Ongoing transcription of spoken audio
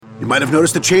You might have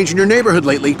noticed a change in your neighborhood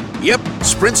lately. Yep,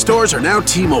 Sprint stores are now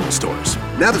T-Mobile stores.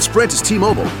 Now that Sprint is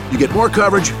T-Mobile, you get more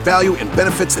coverage, value, and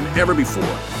benefits than ever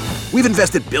before. We've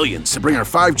invested billions to bring our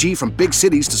 5G from big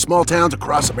cities to small towns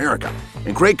across America.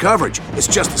 And great coverage is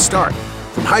just the start.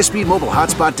 From high-speed mobile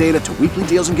hotspot data to weekly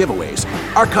deals and giveaways,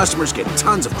 our customers get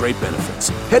tons of great benefits.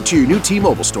 Head to your new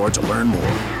T-Mobile store to learn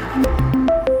more.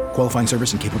 Qualifying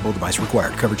service and capable device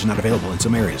required. Coverage not available in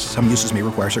some areas. Some uses may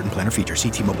require certain plan or features. See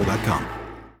T-Mobile.com.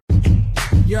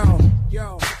 Yo, I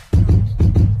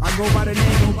go by the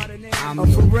name of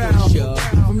Pharrell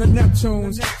from the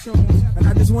Neptunes, and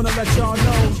I just want to let y'all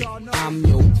know I'm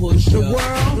your pusher. The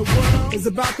world is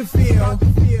about to feel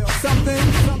something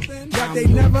that they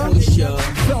never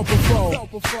felt before.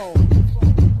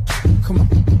 Come on.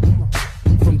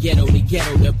 From ghetto to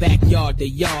ghetto, the backyard to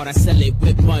yard, I sell it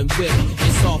whip on whip.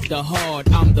 It's off the hard,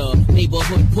 I'm the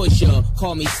neighborhood pusher.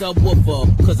 Call me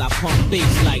subwoofer, cause I pump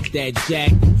bass like that,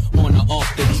 Jack. On or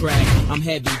off the track, I'm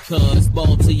heavy cuz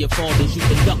ball to your fathers, you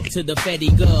can duck to the Fetty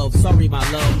Gov. Sorry my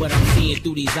love, but I'm seeing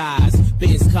through these eyes.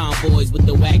 Benz convoys with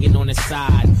the wagon on the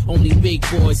side. Only big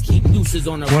boys keep nooses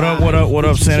on the ride. What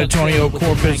up, San Antonio,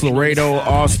 Corpus, Laredo,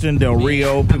 Austin, Del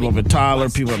Rio, people up in Tyler,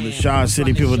 people up in Shaw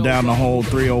City, people down the whole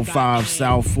 305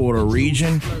 South Florida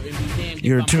region.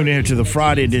 You're tuned in to the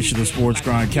Friday edition of the Sports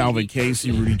Grind. Calvin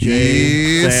Casey, Rudy J,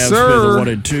 yes, Sam sir. Smith, 1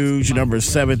 and 2. Your number is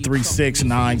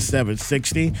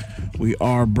 736-9760. We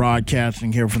are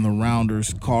broadcasting here from the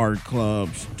Rounders Card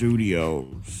Club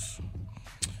Studios.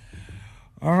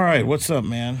 All right, what's up,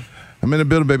 man? I'm in the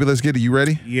building, baby. Let's get it. You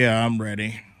ready? Yeah, I'm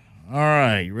ready. All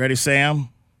right, you ready, Sam?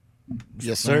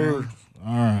 Yes, sir.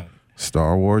 All right.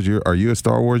 Star Wars. Are you a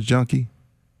Star Wars junkie?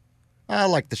 I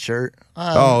like the shirt.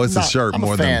 It's a shirt I'm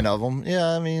more a than fan of them. Yeah,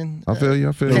 I mean, I feel you.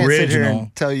 I feel can't you. sit here Original.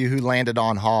 and tell you who landed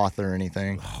on Hoth or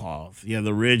anything. Hoth. Yeah,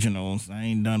 the originals. I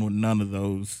ain't done with none of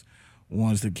those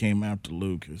ones that came after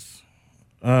Lucas.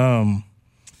 But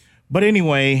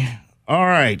anyway, all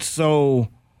right. So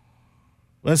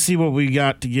let's see what we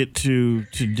got to get to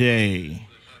today.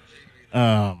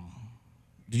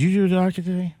 Did you do the docket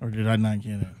today, or did I not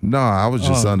get it? No, I was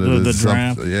just under the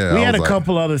draft. Yeah, we I had was a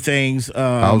couple other things.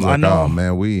 I was like, I know, oh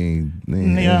man, we ain't.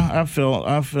 Yeah, I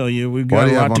feel you. We've got Why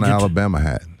do a you lot have on to the get Alabama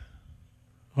hat?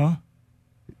 Huh?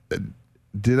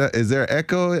 Is there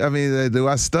echo? I mean, do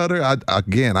I stutter? I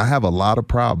have a lot of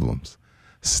problems.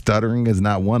 Stuttering is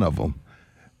not one of them.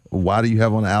 Why do you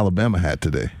have on the Alabama hat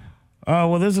today?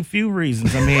 Well, there's a few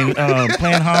reasons. I mean,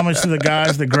 paying homage to the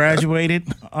guys that graduated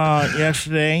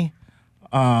yesterday.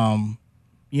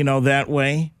 That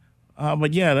way.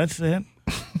 But yeah, that's it.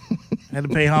 Had to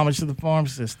pay homage to the farm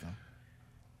system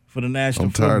for the National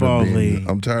Football League.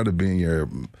 I'm tired of being your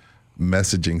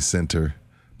messaging center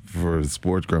for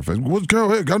sports graphics. What's Cal?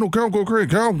 Hey, got no Cal, go crazy.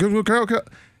 Cal, give me a Cal.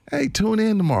 Hey, tune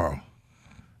in tomorrow.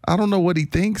 I don't know what he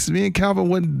thinks. Me and Calvin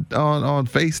went on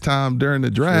FaceTime during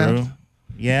the draft. True.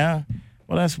 Yeah.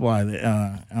 Well, that's why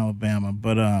Alabama.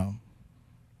 But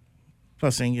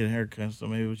plus, they didn't get a haircut, so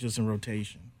maybe it was just in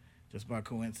rotation, just by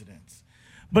coincidence.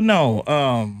 But no,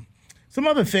 some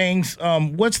other things.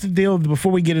 What's the deal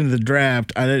before we get into the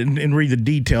draft? I didn't read the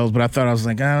details, but I thought I was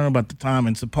like, I don't know about the time.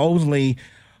 And supposedly,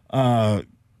 the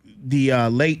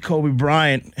late Kobe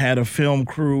Bryant had a film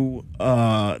crew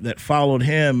that followed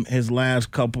him his last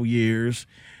couple years,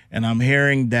 and I'm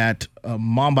hearing that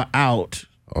Mamba Out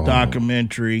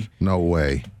documentary No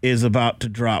way. is about to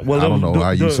drop. Well, I don't know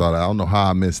how you saw that. I don't know how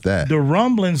I missed that. The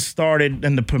rumblings started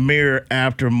in the premiere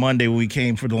after Monday when we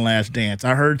came for The Last Dance.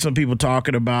 I heard some people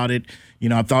talking about it.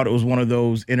 I thought it was one of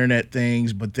those internet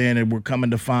things, but then we're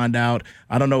coming to find out.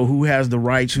 I don't know who has the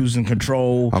rights, who's in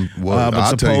control. But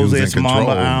I'll tell you who's supposedly in it's control.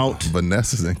 Mamba Out.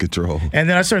 Vanessa's in control. And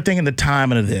then I started thinking the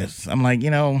timing of this. I'm like,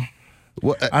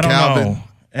 What, I don't Calvin, know.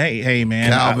 Hey,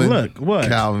 man. Calvin, Look, what?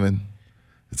 Calvin,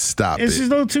 stop It's it. just a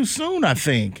little too soon, I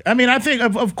think. I mean, I think,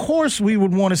 of course, we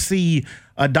would want to see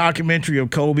a documentary of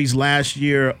Kobe's last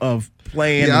year of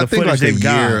playing and the footage they've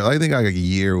got. I think like a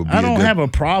year would be I don't have a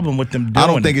problem with them doing I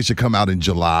don't think it should come out in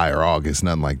July or August,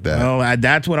 nothing like that. Well,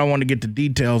 that's what I want to get the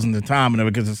details and the timing of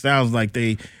it, because it sounds like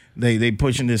they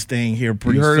pushing this thing here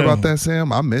pretty soon. You heard about that,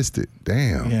 Sam? I missed it.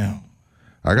 Damn. Yeah.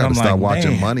 I got to start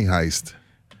watching man. Money Heist.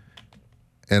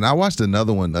 And I watched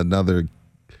another one,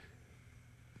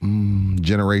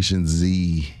 Generation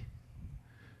Z.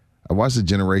 I watched the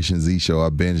Generation Z show. I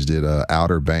binged it,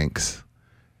 Outer Banks.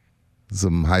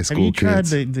 Some high school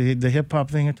kids. Have you kids. tried the hip hop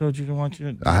thing I told you to watch?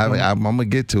 I haven't. I'm gonna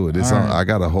get to it. It's All on, right. I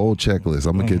got a whole checklist.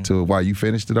 I'm gonna get to it. Why, you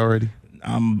finished it already?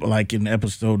 I'm like in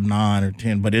episode 9 or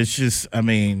 10, but it's just, I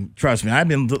mean, trust me, I've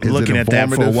been looking at that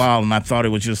for a informative? while, and I thought it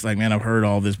was just like, man, I've heard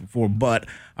all this before, but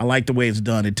I like the way it's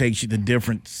done. It takes you to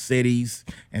different cities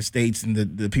and states and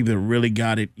the people that really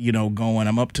got it, going.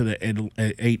 I'm up to the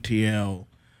ATL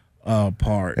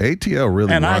part. ATL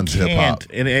really And runs hip hop.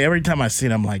 And every time I see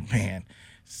it, I'm like, man,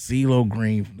 CeeLo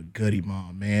Green from the Goody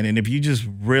Mob, man. And if you just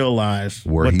realize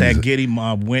what that Goody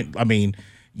Mob went, I mean,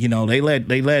 they let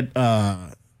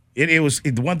it was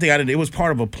the one thing I did. It was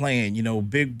part of a plan,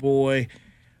 Big Boy,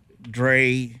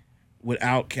 Dre, with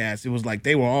Outkast. It was like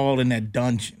they were all in that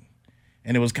dungeon.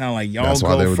 And it was kind of like, y'all That's go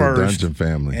why they were first. the Dungeon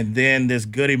Family. And then this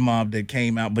Goody Mob that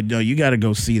came out. But, you got to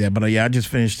go see that. But, yeah, I just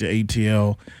finished the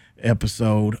ATL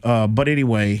episode. But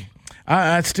anyway,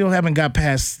 I still haven't got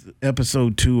past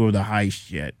episode 2 of The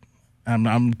Heist yet.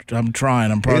 I'm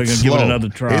trying. I'm probably going to give it another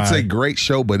try. It's a great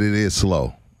show, but it is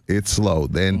slow. It's slow.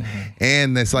 Then,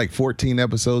 and it's like 14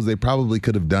 episodes. They probably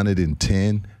could have done it in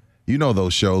 10. You know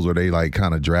those shows where they like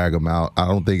kind of drag them out. I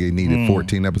don't think they needed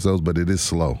 14 episodes, but it is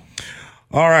slow.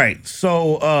 All right.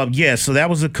 So, so that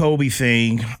was a Kobe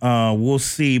thing. We'll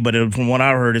see. But from what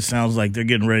I heard, it sounds like they're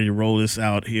getting ready to roll this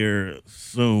out here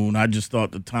soon. I just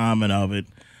thought the timing of it,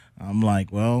 I'm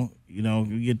like, well, you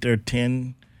get their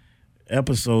 10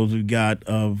 episodes we got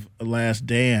of Last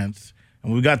Dance.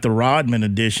 And we got the Rodman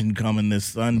edition coming this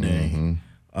Sunday.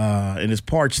 And it's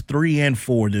parts 3 and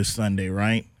 4 this Sunday,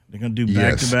 right? They're going to do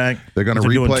back-to-back. They're going to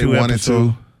replay 1 and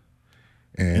 2.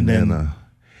 And then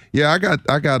I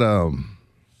got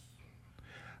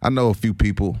I know a few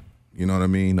people, you know what I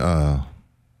mean?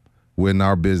 We're in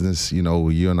our business,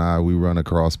 you and I, we run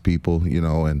across people,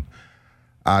 and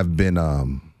I've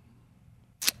been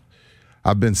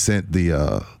sent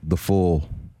the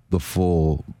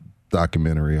full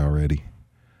documentary already.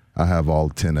 I have all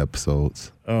 10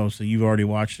 episodes. Oh, so you've already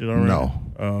watched it already? No.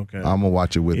 Oh, okay. I'm gonna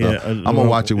watch it with I'm gonna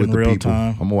watch it with the people.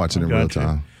 Time. I'm gonna watch it in real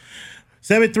time.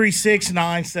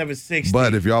 736-9760.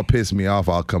 But if y'all piss me off,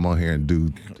 I'll come on here and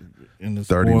do in the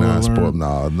 39 sport.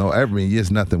 No,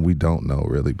 it's nothing we don't know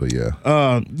really, but yeah.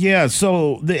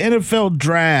 So the NFL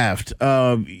draft,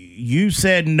 you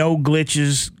said no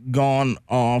glitches gone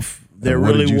off. There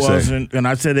really wasn't. And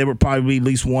I said there would probably be at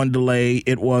least one delay.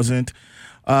 It wasn't.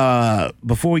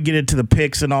 Before we get into the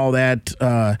picks and all that,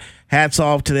 hats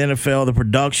off to the NFL. The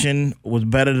production was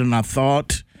better than I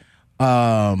thought.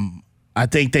 I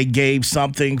think they gave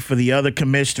something for the other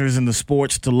commissioners in the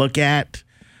sports to look at,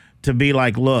 to be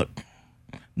like, look,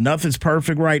 nothing's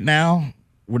perfect right now.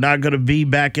 We're not going to be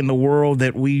back in the world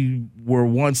that we were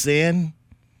once in.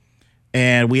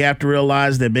 And we have to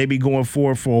realize that maybe going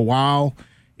forward for a while,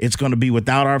 it's going to be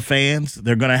without our fans.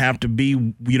 They're going to have to be,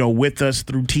 with us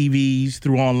through TVs,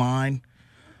 through online.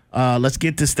 Let's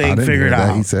get this thing figured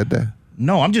out. He said that?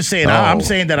 No, I'm just saying. I'm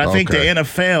saying that I think the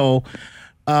NFL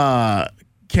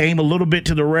came a little bit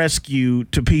to the rescue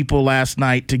to people last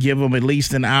night to give them at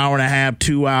least an hour and a half,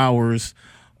 2 hours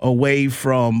away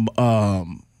from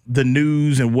the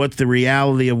news and what's the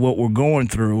reality of what we're going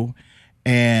through.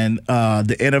 And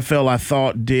the NFL, I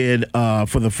thought, did,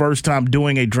 for the first time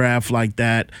doing a draft like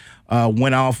that,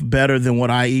 went off better than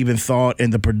what I even thought,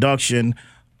 and the production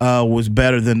was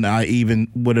better than I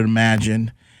even would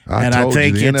imagine. I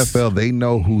think the NFL, they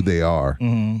know who they are,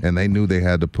 and they knew they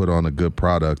had to put on a good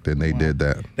product, and they did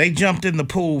that. They jumped in the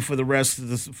pool for the rest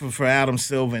of for Adam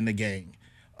Silver and the gang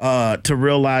to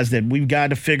realize that we've got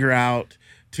to figure out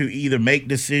to either make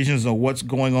decisions on what's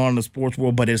going on in the sports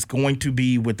world, but it's going to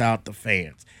be without the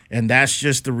fans. And that's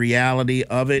just the reality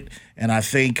of it. And I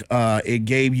think it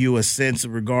gave you a sense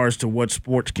in regards to what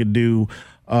sports can do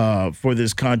for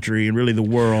this country and really the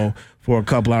world for a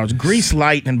couple hours. Grease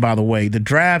lightning, by the way. The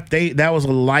draft, that was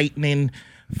a lightning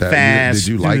fast. Did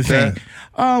you like that?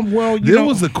 Well, it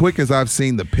was the quickest I've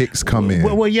seen the picks come in.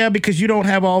 Well, yeah, because you don't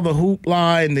have all the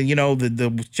hoopla and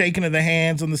the shaking of the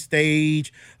hands on the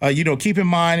stage. Keep in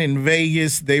mind in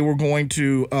Vegas they were going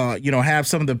to have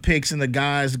some of the picks and the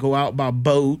guys go out by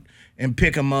boat and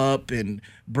pick them up and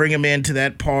bring them into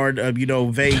that part of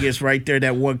Vegas right there.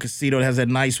 That one casino that has that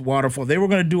nice waterfall. They were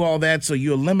going to do all that, so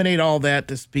you eliminate all that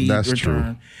to speed return.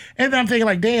 True. And then I'm thinking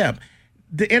like, damn,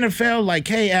 the NFL like,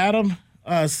 hey, Adam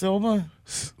Silva.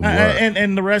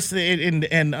 And the rest of it,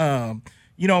 and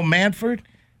Manfred.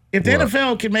 If the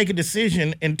NFL can make a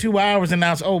decision in 2 hours and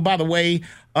announce, oh, by the way,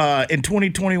 in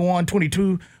 2021,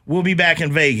 22, we'll be back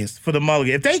in Vegas for the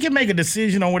Mulligan. If they can make a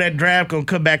decision on where that draft going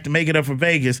to come back to make it up for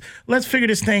Vegas, let's figure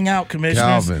this thing out,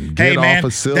 commissioners. Calvin, get off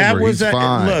of Silver. That was He's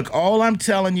fine. Look, all I'm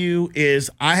telling you is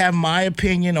I have my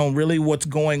opinion on really what's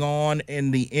going on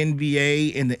in the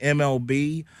NBA and the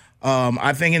MLB.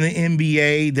 I think in the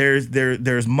NBA,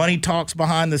 there's money talks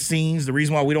behind the scenes. The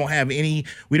reason why we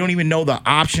don't even know the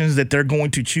options that they're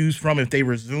going to choose from if they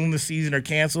resume the season or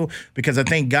cancel, because I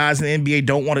think guys in the NBA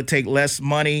don't want to take less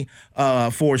money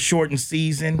for a shortened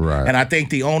season. Right. And I think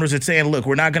the owners are saying, look,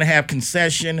 we're not going to have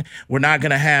concession. We're not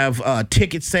going to have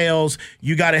ticket sales.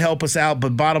 You got to help us out.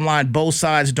 But bottom line, both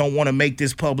sides don't want to make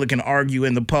this public and argue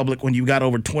in the public when you got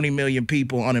over 20 million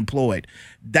people unemployed.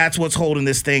 That's what's holding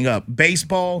this thing up.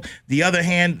 Baseball, the other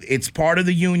hand, it's part of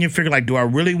the union. Figure like, do I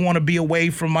really want to be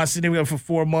away from my city for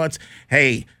 4 months?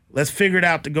 Hey, let's figure it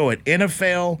out to go it.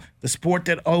 NFL, the sport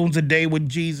that owns a day with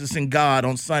Jesus and God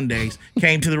on Sundays,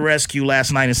 came to the rescue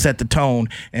last night and set the tone,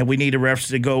 and we need the refs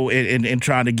to go and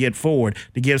try to get forward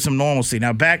to give some normalcy.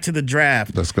 Now, back to the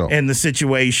draft. Let's go. And the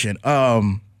situation.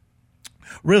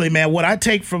 Really, man, what I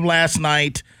take from last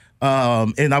night,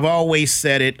 and I've always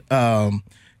said it,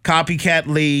 copycat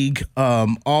league,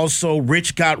 also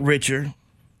rich got richer,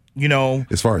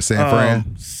 As far as San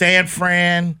Fran? San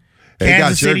Fran, They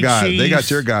Kansas got your City guy. Chiefs. They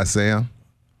got your guy, Sam.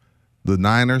 The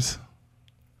Niners.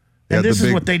 They And had this the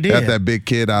is what they did. Had that big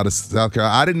kid out of South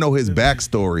Carolina. I didn't know his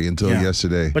backstory until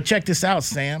yesterday. But check this out,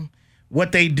 Sam.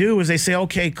 What they do is they say,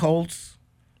 okay, Colts,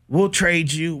 we'll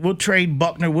trade you. We'll trade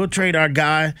Buckner. We'll trade our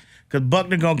guy. Because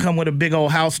Buckner going to come with a big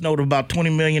old house note of about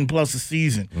 $20 million plus a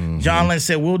season. Mm-hmm. John Lynch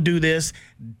said, we'll do this.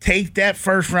 Take that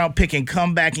first-round pick and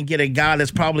come back and get a guy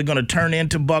that's probably going to turn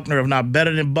into Buckner, if not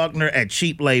better than Buckner, at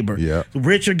cheap labor. Yeah.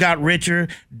 Richer got richer.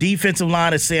 Defensive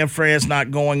line at San Fran's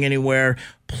not going anywhere.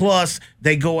 Plus,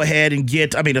 they go ahead and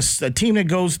get, a team that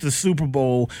goes to the Super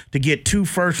Bowl to get 2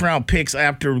 first-round picks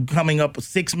after coming up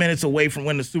 6 minutes away from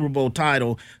winning the Super Bowl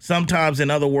title. Sometimes, in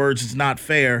other words, it's not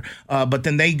fair. But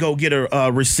then they go get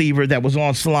a receiver that was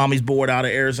on Salami's board out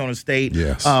of Arizona State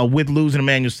with losing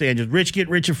Emmanuel Sanders. Rich get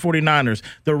richer 49ers.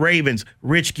 The Ravens,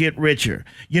 rich get richer.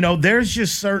 There's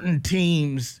just certain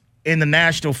teams in the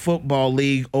National Football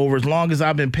League, over as long as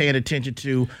I've been paying attention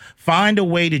to, find a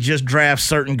way to just draft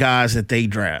certain guys that they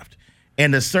draft.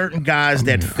 And the certain guys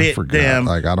that fit them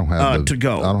I don't have to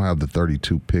go. I don't have the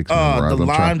 32 picks. The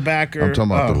linebacker. I'm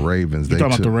talking about the Ravens. You're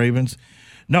talking about the Ravens?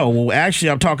 No, well, actually,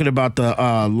 I'm talking about the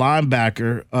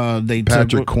linebacker.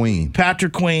 Patrick Queen.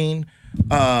 Patrick Queen.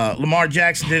 Lamar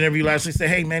Jackson did an interview last week. Said,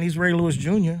 hey, man, he's Ray Lewis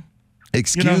Jr.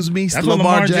 Excuse me, that's what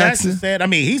Lamar Jackson said.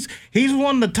 He's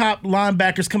one of the top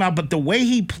linebackers come out, but the way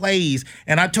he plays,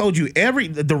 and I told you,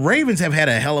 the Ravens have had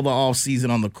a hell of an offseason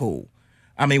on the cool.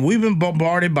 We've been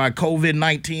bombarded by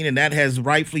COVID-19, and that has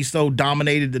rightfully so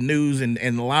dominated the news, and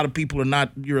a lot of people are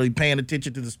not really paying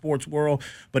attention to the sports world.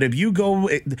 But if you go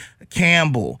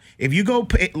Campbell,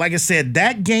 like I said,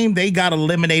 that game they got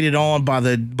eliminated on by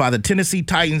the Tennessee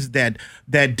Titans that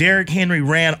Derrick Henry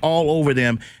ran all over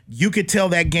them. You could tell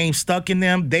that game stuck in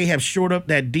them. They have shored up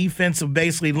that defensive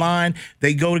basically line.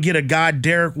 They go to get a guy,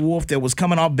 Derek Wolfe, that was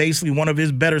coming off basically one of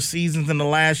his better seasons in the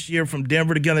last year from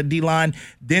Denver to get on the D-line.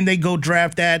 Then they go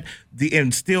draft that.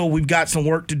 And still, we've got some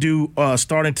work to do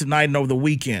starting tonight and over the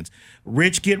weekends.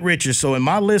 Rich get richer. So in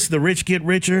my list, the rich get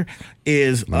richer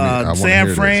is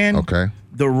San Fran,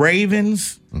 the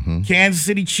Ravens, Kansas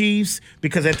City Chiefs,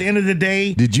 because at the end of the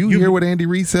day. Did you hear what Andy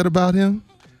Reid said about him?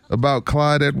 About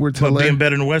Clyde Edwards-Helaire? Being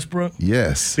better than Westbrook?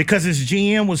 Yes. Because his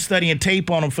GM was studying tape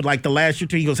on him for like the last year or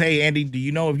two. He goes, hey, Andy, do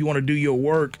you know if you want to do your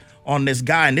work on this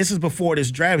guy? And this is before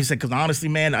this draft. He said, because honestly,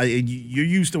 man, you're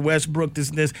used to Westbrook, this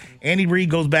and this. Andy Reid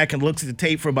goes back and looks at the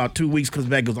tape for about 2 weeks, comes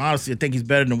back and goes, honestly, I think he's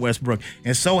better than Westbrook.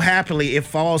 And so happily, it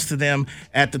falls to them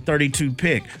at the 32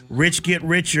 pick. Rich get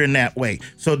richer in that way.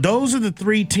 So those are the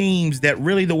 3 teams that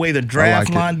really, the way the draft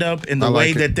lined up and the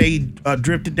way that they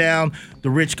drifted down, the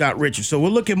rich got richer. So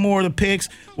we'll look at more of the picks.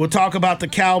 We'll talk about the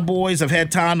Cowboys. I've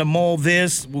had time to mull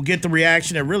this. We'll get the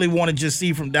reaction I really want to just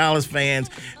see from Dallas fans.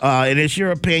 And it's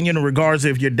your opinion in regards to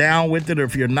if you're down with it or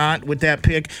if you're not with that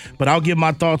pick. But I'll give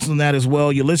my thoughts on that as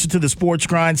well. You listen to the Sports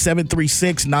Grind,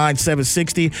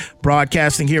 736-9760,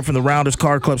 broadcasting here from the Rounders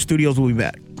Car Club Studios. We'll be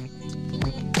back.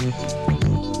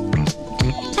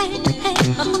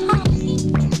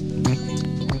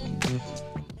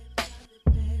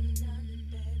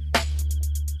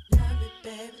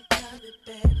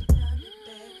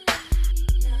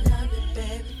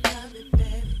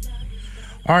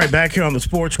 All right, back here on the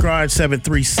Sports Grind,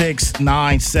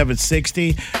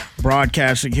 736-9760,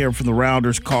 broadcasting here from the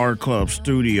Rounders Car Club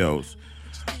Studios.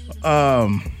 Yeah,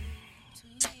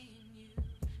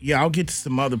 I'll get to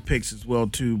some other picks as well,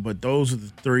 too, but those are the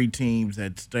 3 teams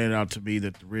that stand out to me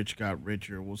that the rich got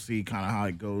richer. We'll see kind of how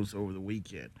it goes over the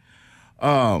weekend.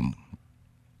 But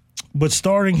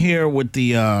starting here with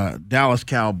the Dallas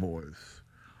Cowboys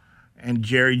and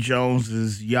Jerry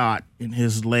Jones's yacht in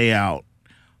his layout,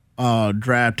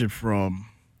 drafted from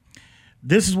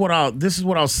this is what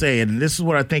I'll say, and this is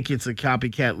what I think it's a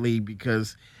copycat league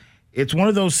because it's one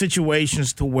of those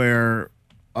situations to where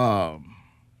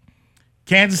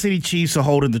Kansas City Chiefs are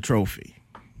holding the trophy,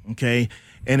 okay?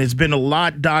 And it's been a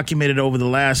lot documented over the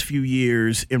last few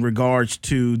years in regards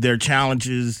to their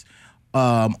challenges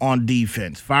on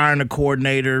defense, firing a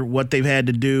coordinator, what they've had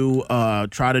to do,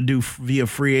 try to do via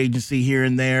free agency here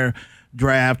and there,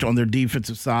 draft on their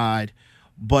defensive side.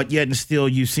 But yet and still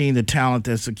you've seen the talent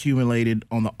that's accumulated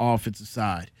on the offensive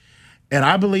side. And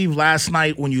I believe last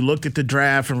night when you looked at the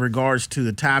draft in regards to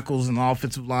the tackles and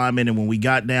offensive linemen, and when we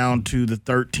got down to the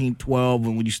 13th, 12,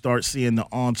 and when you start seeing the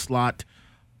onslaught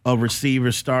of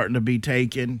receivers starting to be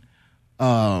taken.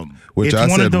 Which it's I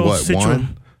one said, of those what,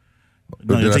 one?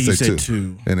 No, Or did I you say said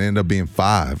two? And it ended up being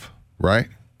 5, right?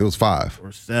 It was 5.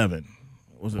 Or 7.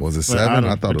 Was it 7?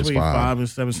 I thought it was 5. Between 5 and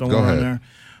 7, somewhere Go around ahead. there.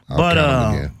 I'll But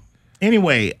count them again.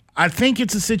 anyway, I think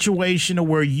it's a situation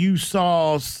where you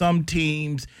saw some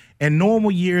teams – in normal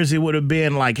years, it would have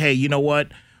been like, hey, you know what?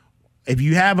 If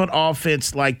you have an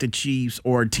offense like the Chiefs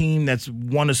or a team that's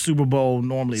won a Super Bowl,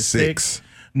 normally 6.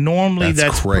 Normally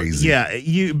that's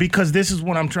crazy. Because this is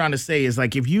what I'm trying to say is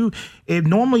like in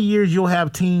normal years you'll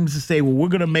have teams to say, well, we're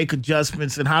going to make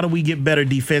adjustments and how do we get better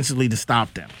defensively to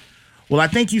stop them? Well, I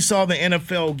think you saw the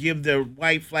NFL give the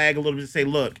white flag a little bit and say,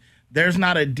 look, there's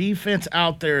not a defense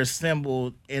out there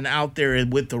assembled and out there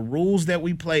with the rules that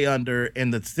we play under,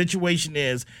 and the situation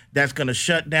is that's going to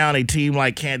shut down a team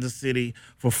like Kansas City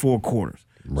for 4 quarters.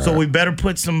 Right. So we better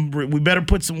put some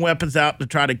weapons out to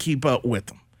try to keep up with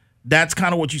them. That's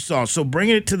kind of what you saw. So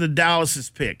bringing it to the Dallas's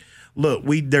pick. Look,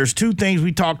 there's 2 things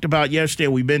we talked about yesterday.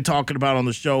 We've been talking about on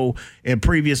the show in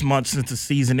previous months since the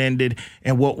season ended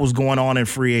and what was going on in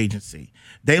free agency.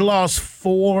 They lost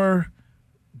 4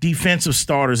 defensive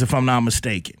starters, if I'm not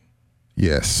mistaken.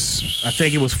 Yes. I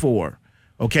think it was 4.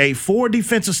 Okay, 4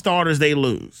 defensive starters they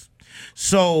lose.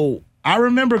 So I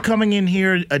remember coming in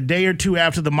here a day or 2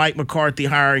 after the Mike McCarthy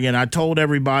hiring, and I told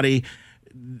everybody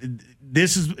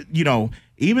this is,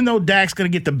 even though Dak's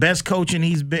going to get the best coaching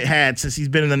he's had since he's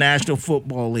been in the National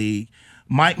Football League,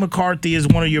 Mike McCarthy is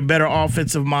one of your better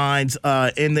offensive minds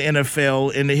in the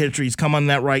NFL, in the history. He's come on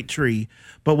that right tree.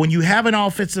 But when you have an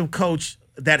offensive coach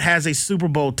that has a Super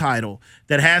Bowl title,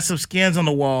 that has some skins on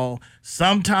the wall,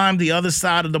 sometime the other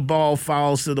side of the ball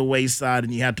falls to the wayside,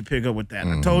 and you have to pick up with that.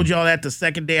 I told y'all that the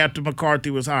second day after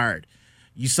McCarthy was hired.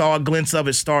 You saw a glimpse of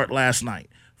it start last night.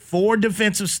 4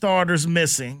 defensive starters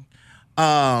missing,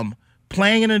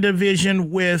 playing in a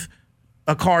division with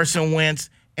a Carson Wentz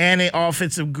and an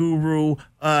offensive guru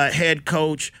head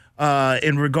coach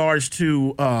in regards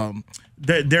to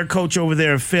their coach over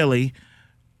there in Philly,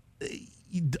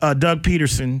 Doug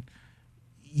Peterson.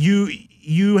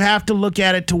 You have to look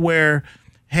at it to where,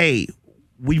 hey,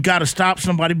 we've got to stop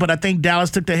somebody. But I think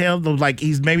Dallas took the hell of, like,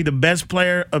 he's maybe the best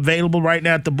player available right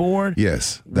now at the board.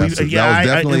 Yes, that was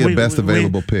definitely a best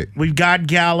available pick. We've got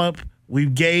Gallup. We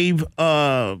gave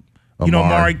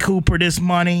Amari Cooper this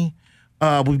money.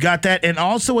 We've got that. And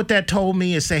also what that told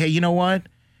me is say, hey, you know what?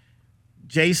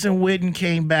 Jason Witten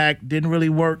came back, didn't really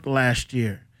work last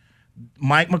year.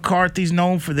 Mike McCarthy's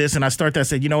known for this, and I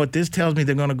said, you know what, this tells me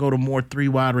they're going to go to more 3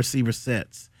 wide receiver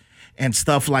sets and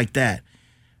stuff like that.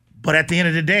 But at the end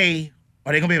of the day,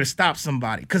 are they going to be able to stop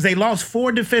somebody? Because they lost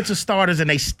 4 defensive starters, and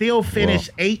they still finished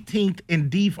 18th in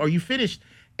defense. Or you finished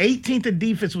 18th in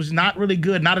defense, was not really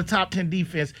good, not a top 10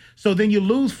 defense. So then you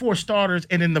lose 4 starters,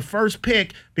 and in the first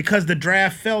pick, because the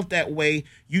draft felt that way,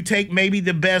 you take maybe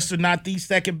the best or not the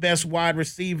second best wide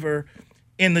receiver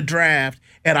in the draft.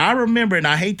 And I remember, and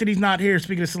I hate that he's not here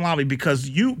speaking of Salami, because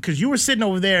you were sitting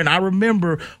over there, and I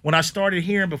remember when I started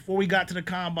hearing, before we got to the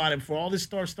combine and before all this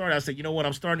started, I said, you know what,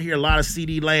 I'm starting to hear a lot of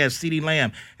CeeDee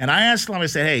Lamb. And I asked Salami, I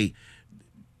said, hey,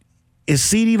 is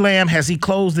CeeDee Lamb, has he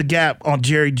closed the gap on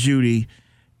Jerry Jeudy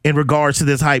in regards to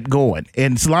this hype going?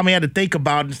 And Salami had to think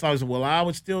about it, and Salami said, well, I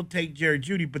would still take Jerry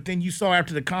Jeudy. But then you saw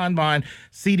after the combine,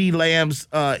 CeeDee Lamb's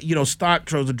stock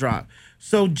chose a drop.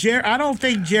 So I don't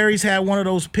think Jerry's had one of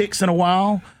those picks in a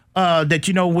while that,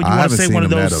 when you want to say one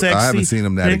of those sexy. I haven't seen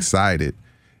him that excited.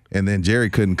 And then Jerry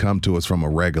couldn't come to us from a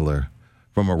regular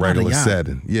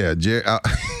setting. Yeah,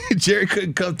 Jerry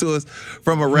couldn't come to us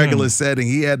from a regular setting.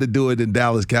 He had to do it in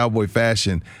Dallas Cowboy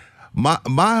fashion.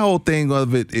 My whole thing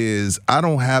of it is I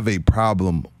don't have a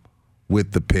problem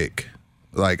with the pick.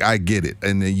 Like, I get it.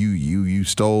 And then you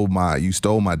stole my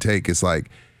take. It's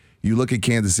like, you look at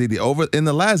Kansas City over in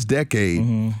the last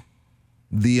decade,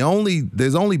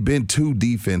 there's only been 2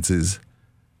 defenses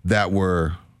that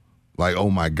were like, oh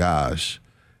my gosh,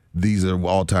 these are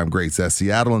all-time greats. That's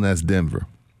Seattle and that's Denver.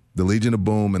 The Legion of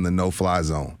Boom and the no-fly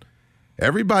zone.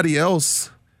 Everybody else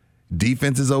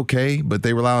defense is okay, but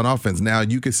they rely on offense. Now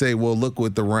you could say, well, look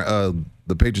what the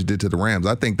Patriots did to the Rams.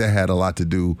 I think that had a lot to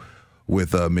do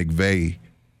with McVay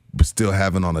still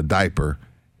having on a diaper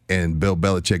and Bill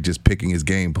Belichick just picking his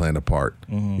game plan apart.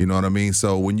 You know what I mean?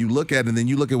 So when you look at it, and then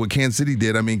you look at what Kansas City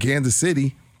did. I mean, Kansas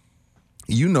City,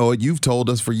 you know it. You've told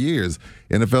us for years.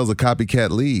 NFL's a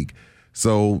copycat league.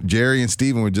 So Jerry and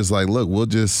Steven were just like, look, we'll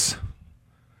just –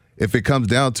 if it comes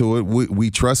down to it,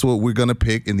 we trust what we're going to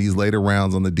pick in these later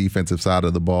rounds on the defensive side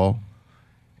of the ball.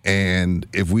 And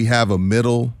if we have a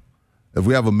middle of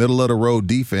the road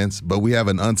defense, but we have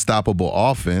an unstoppable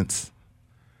offense,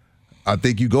 I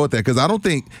think you go with that. Because I don't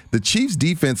think the Chiefs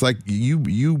defense, like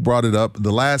you brought it up,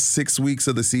 the last 6 weeks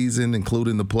of the season,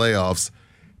 including the playoffs,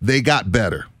 they got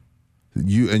better.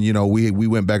 We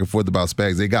went back and forth about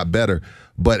Spags. They got better.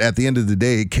 But at the end of the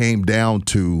day, it came down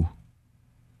to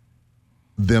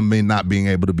them not being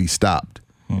able to be stopped.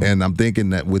 And I'm thinking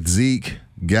that with Zeke,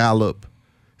 Gallup,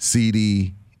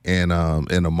 CD, and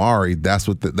Amari, that's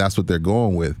what they're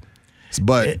going with.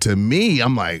 But to me,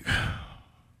 I'm like,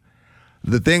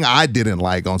 the thing I didn't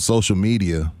like on social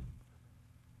media,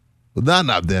 not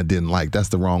that I didn't like, that's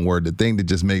the wrong word. The thing that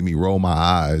just made me roll my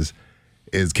eyes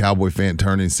is Cowboy fan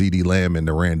turning CD Lamb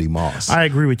into Randy Moss. I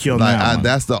agree with you on that one.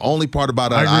 That's the only part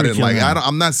about it I didn't like.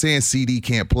 I'm not saying CD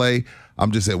can't play.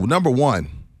 I'm just saying, well, number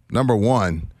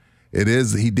one,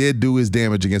 he did do his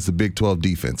damage against the Big 12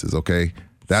 defenses, okay?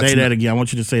 Say that again. I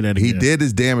want you to say that again. He did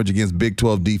his damage against Big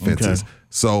 12 defenses. Okay.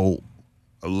 So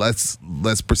let's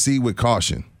proceed with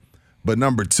caution. But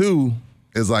number two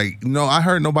is like, no, I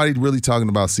heard nobody really talking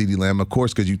about CeeDee Lamb, of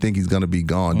course, because you think he's going to be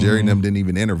gone. Jerry and them didn't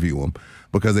even interview him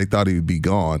because they thought he would be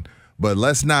gone. But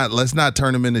let's not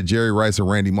turn him into Jerry Rice or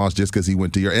Randy Moss just because he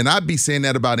went to your – and I'd be saying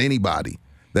that about anybody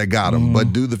that got him.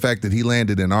 But due to the fact that he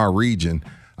landed in our region,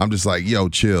 I'm just like, yo,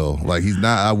 chill. Like, he's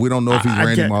not we don't know if he's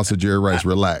Randy Moss or Jerry Rice.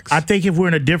 Relax. I think if we're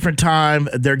in a different time,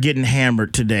 they're getting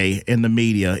hammered today in the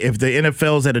media. If the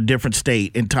NFL's at a different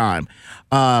state in time.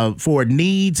 For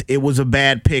needs, it was a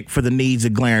bad pick for the needs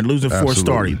of Glaring, losing four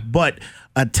starting. But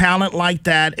a talent like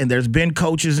that, and there's been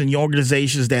coaches and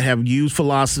organizations that have used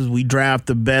philosophies. We draft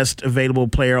the best available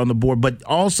player on the board, but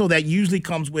also that usually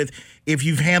comes with if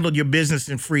you've handled your business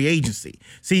in free agency.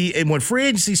 See, and when free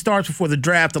agency starts before the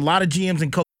draft, a lot of GMs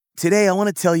and coaches. Today, I want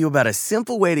to tell you about a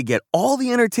simple way to get all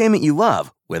the entertainment you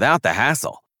love without the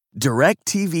hassle.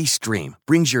 DirecTV Stream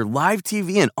brings your live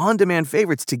TV and on-demand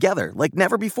favorites together like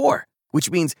never before, which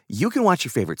means you can watch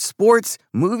your favorite sports,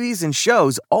 movies, and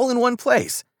shows all in one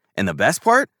place. And the best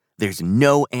part? There's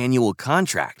no annual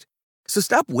contract. So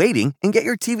stop waiting and get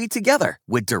your TV together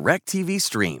with DirecTV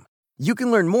Stream. You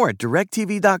can learn more at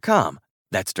DirecTV.com.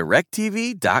 That's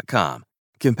DirecTV.com.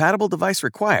 Compatible device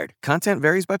required. Content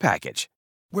varies by package.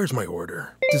 Where's my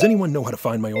order? Does anyone know how to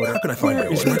find my order? How can I find my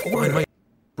order?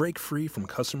 Break free from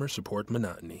customer support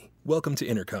monotony. Welcome to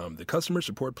Intercom, the customer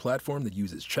support platform that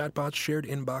uses chatbots, shared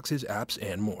inboxes, apps,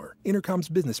 and more. Intercom's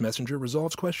business messenger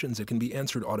resolves questions that can be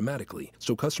answered automatically,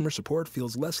 so customer support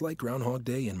feels less like Groundhog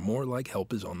Day and more like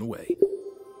help is on the way.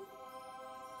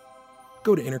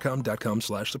 Go to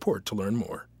intercom.com/support to learn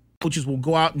more. Coaches will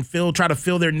go out and try to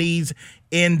fill their needs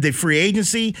in the free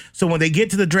agency. So when they get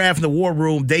to the draft in the war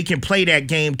room, they can play that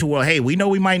game to where, hey, we know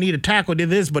we might need a tackle to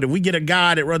this, but if we get a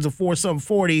guy that runs a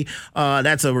 4.40,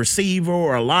 that's a receiver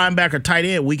or a linebacker, tight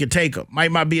end, we could take him.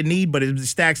 Might not be a need, but it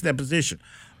stacks that position.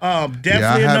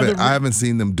 Definitely I haven't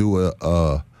seen them do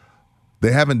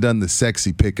they haven't done the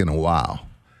sexy pick in a while.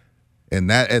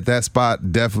 And that at that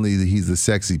spot, definitely he's the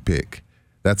sexy pick.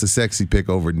 That's a sexy pick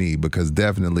over need because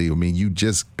definitely, I mean, you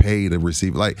just paid a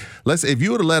receiver. Like, if you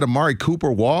would have let Amari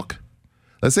Cooper walk,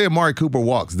 let's say Amari Cooper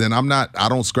walks, then I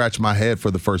don't scratch my head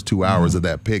for the first 2 hours of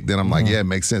that pick. Then I'm like, yeah, it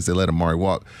makes sense to let Amari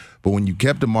walk. But when you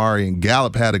kept Amari and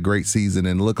Gallup had a great season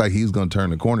and it looked like he was going to turn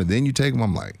the corner, then you take him,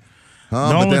 I'm like,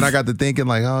 but then I got to thinking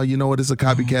like, oh, you know what, it's a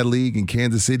copycat league and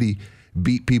Kansas City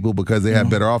beat people because they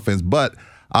had better offense. But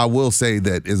I will say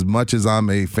that as much as I'm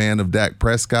a fan of Dak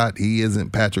Prescott, he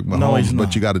isn't Patrick Mahomes,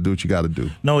 but you got to do what you got to do.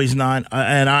 No, he's not.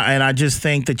 And I just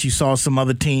think that you saw some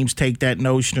other teams take that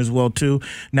notion as well, too.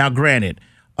 Now, granted,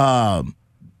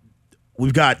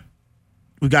 we've got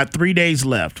 3 days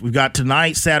left. We've got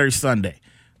tonight, Saturday, Sunday.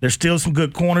 There's still some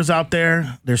good corners out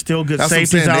there. There's still good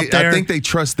safeties out there. I think they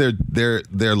trust their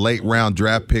late round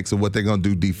draft picks and what they're going to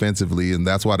do defensively, and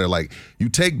that's why they're like, you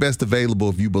take best available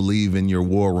if you believe in your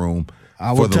war room.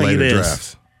 I will tell you this: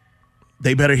 drafts.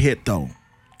 They better hit though,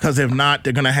 because if not,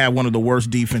 they're gonna have one of the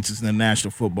worst defenses in the National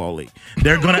Football League.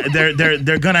 They're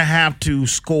gonna have to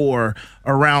score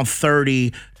around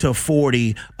 30 to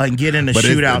 40 and get in the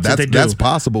shootouts. That's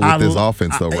possible with this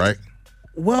offense, though, right?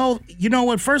 Well, you know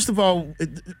what? First of all,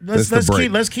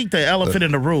 let's keep the elephant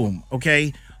in the room,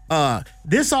 okay?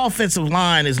 This offensive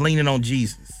line is leaning on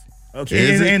Jesus.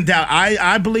 Okay, and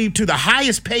I believe to the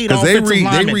highest paid offensive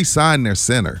lineman. They re-signed their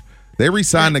center. They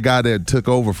re-signed the guy that took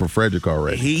over for Frederick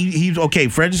already. He's okay.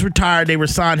 Frederick's retired. They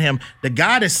re-signed him. The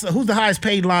guy who's the highest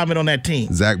paid lineman on that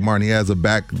team? Zach Martin. He has a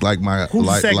back like my. Who's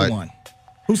the second one?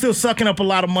 Who's still sucking up a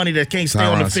lot of money that can't stay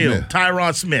on the field?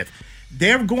 Tyron Smith.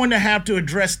 They're going to have to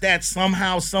address that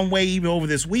somehow, some way, even over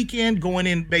this weekend, going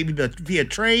in maybe via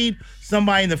trade,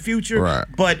 somebody in the future. Right.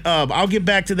 But I'll get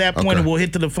back to that point, and we'll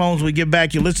hit to the phones when we get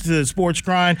back. You listen to the Sports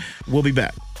Grind. We'll be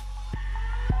back.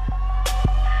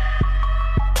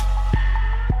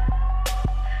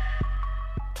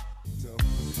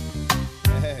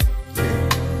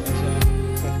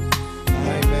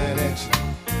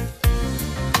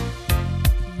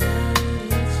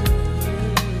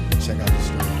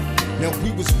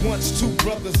 Was once two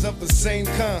brothers of the same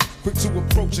kind, quick to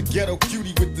approach a ghetto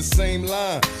cutie with the same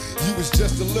line. You was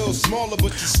just a little smaller,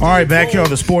 but you all right, back here on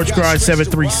the Sports Grind,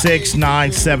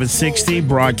 736-9760,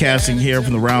 broadcasting here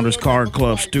from the Rounders Card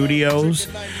Club studios.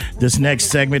 This next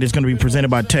segment is going to be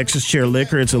presented by Texas Chair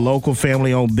Liquor. It's a local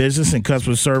family-owned business, and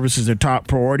customer service is their top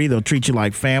priority. They'll treat you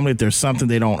like family. If there's something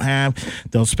they don't have,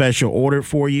 they'll special order it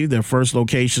for you. Their first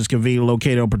location is conveniently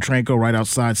located on Petrenko, right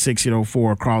outside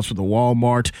 1604 across from the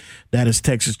Walmart. That is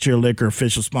Texas Chair Liquor,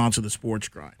 official sponsor of the Sports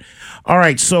Grind. All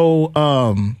right, so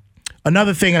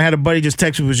another thing I had a buddy just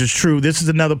text me, which is true. This is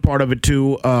another part of it,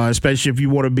 too, especially if you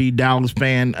want to be a Dallas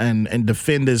fan and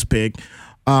defend this pick.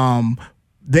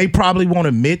 They probably won't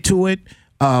admit to it,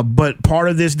 but part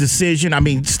of this decision, I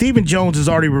mean, Stephen Jones has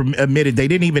already admitted they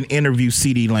didn't even interview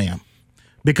CeeDee Lamb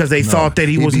because they thought that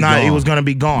he was going to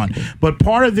be gone. But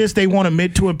part of this, they won't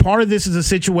admit to it. Part of this is a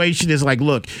situation is like,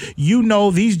 look,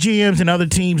 these GMs and other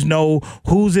teams know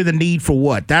who's in the need for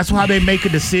what. That's how they make a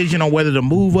decision on whether to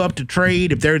move up, to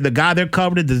trade. If they're the guy they're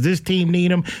covered, does this team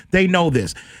need him? They know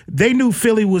this. They knew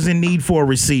Philly was in need for a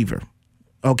receiver.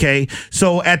 Okay,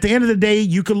 so at the end of the day,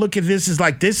 you can look at this as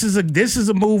like this is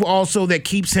a move also that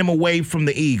keeps him away from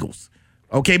the Eagles.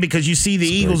 Okay, because you see the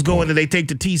Eagles going and they take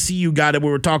the TCU guy that we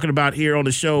were talking about here on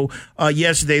the show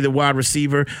yesterday, the wide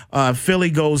receiver.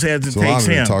 Philly goes ahead and takes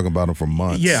him. Been talking about him for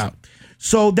months. Yeah,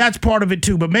 so that's part of it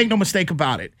too. But make no mistake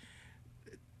about it.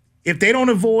 If they don't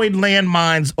avoid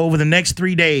landmines over the next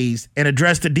 3 days and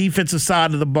address the defensive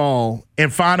side of the ball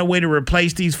and find a way to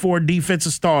replace these 4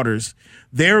 defensive starters,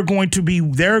 they're going to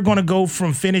go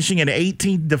from finishing an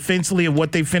 18th defensively of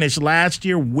what they finished last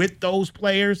year with those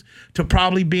players to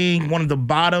probably being one of the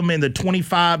bottom in the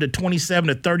 25 to 27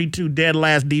 to 32 dead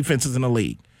last defenses in the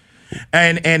league.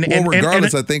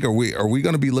 Regardless, I think are we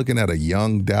going to be looking at a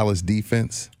young Dallas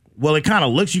defense? Well, it kind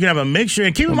of looks, you can have a mixture.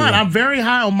 And keep in mind, I'm very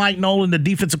high on Mike Nolan, the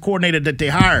defensive coordinator that they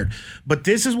hired. But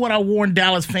this is what I warned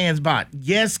Dallas fans about.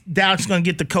 Yes, Dallas is going to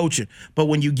get the coaching. But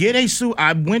when you get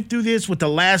I went through this with the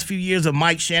last few years of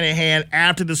Mike Shanahan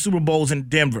after the Super Bowls in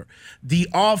Denver. The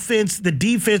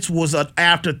defense was an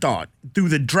afterthought. Through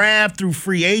the draft, through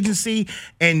free agency,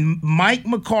 and Mike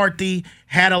McCarthy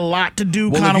had a lot to do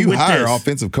kind of with this. Well, if you hire an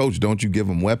offensive coach, don't you give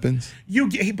him weapons?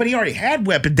 But he already had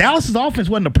weapons. Dallas' offense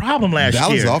wasn't a problem last year.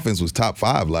 Dallas' offense was top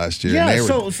 5 last year. Yeah,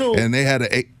 and they had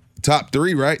a top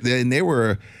 3, right? And they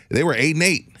were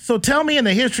 8-8. So tell me, in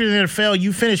the history of the NFL,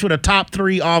 you finish with a top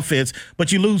 3 offense,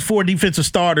 but you lose 4 defensive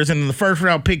starters, and in the first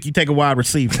round pick, you take a wide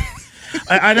receiver.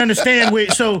 I understand.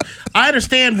 I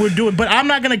understand we're doing, but I'm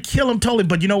not going to kill him totally.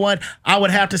 But you know what? I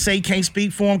would have to say can't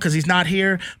speak for him because he's not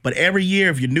here. But every year,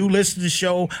 if you're new listening to the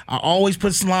show, I always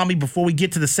put salami before we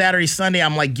get to the Saturday, Sunday.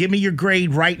 I'm like, give me your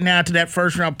grade right now to that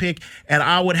first round pick. And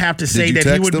I would have to say that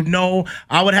he would know.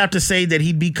 I would have to say that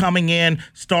he'd be coming in,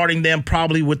 starting them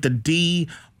probably with the D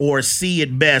or C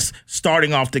at best,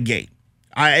 starting off the gate.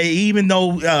 Even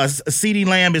though CeeDee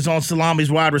Lamb is on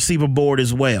Salami's wide receiver board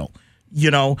as well.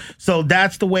 So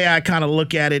that's the way I kind of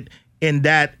look at it in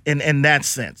that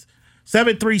sense.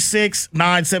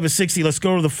 736-9760. Let's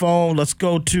go to the phone. Let's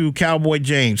go to Cowboy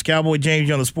James. Cowboy James,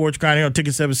 you're on the Sports Grind here on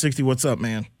Ticket 760. What's up,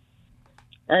 man?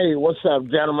 Hey, what's up,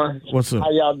 gentlemen? What's up?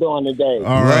 How y'all doing today?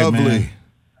 All right, man.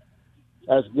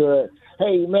 That's good.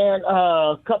 Hey, man,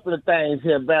 a couple of things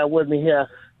here. Bear with me here.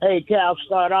 Hey, Cal,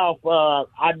 start off.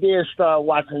 I did start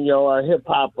watching your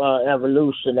hip-hop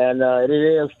evolution, and it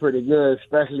is pretty good,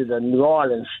 especially the New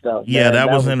Orleans stuff. Yeah, man.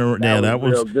 that was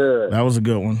real good. That was a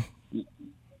good one.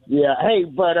 Yeah, hey,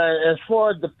 but as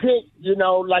far as the pick,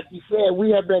 like you said, we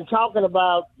have been talking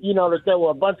about, that there were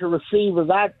a bunch of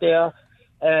receivers out there,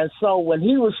 and so when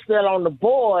he was still on the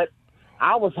board,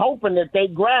 I was hoping that they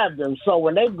grabbed him. So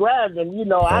when they grabbed him,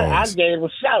 I gave a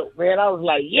shout, man. I was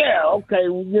like, yeah, okay,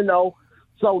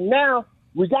 So now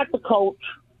we got the coach,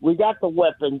 we got the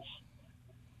weapons.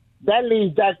 That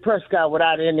leaves Dak Prescott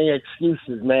without any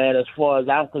excuses, man, as far as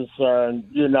I'm concerned,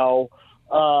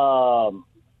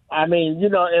 I mean,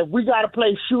 if we got to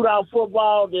play shootout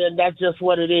football, then that's just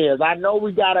what it is. I know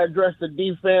we got to address the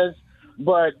defense,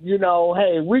 but,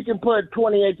 hey, we can put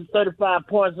 28 to 35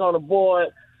 points on the board,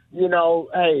 then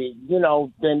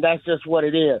that's just what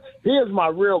it is. Here's my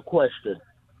real question.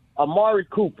 Amari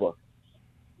Cooper,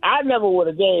 I never would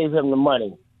have gave him the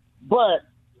money, but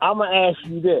I'm going to ask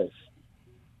you this.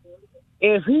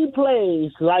 If he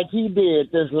plays like he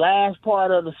did this last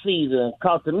part of the season,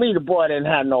 because to me the boy didn't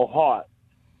have no heart,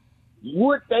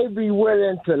 would they be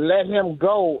willing to let him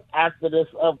go after this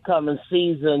upcoming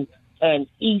season and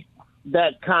eat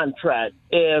that contract?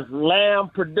 If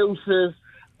Lamb produces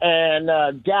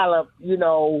and Gallup,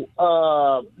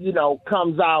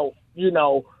 comes out,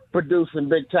 producing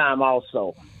big time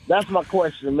also. That's my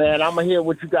question, man. I'm going to hear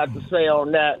what you got to say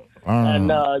on that. And,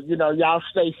 y'all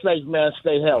stay safe, man.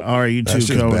 Stay healthy. All right, you too,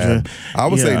 Coach. Bad. I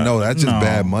would say no. That's just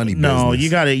bad money business. No, you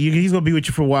got it. He's going to be with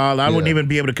you for a while. I wouldn't even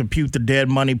be able to compute the dead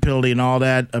money penalty and all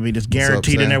that. I mean, it's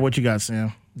guaranteed in there. What you got,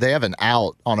 Sam? They have an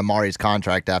out on Amari's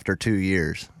contract after 2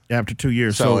 years. After 2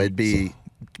 years. So it'd be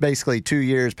basically 2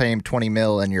 years, pay him $20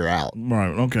 million, and you're out. Right,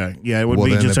 okay. Yeah, it would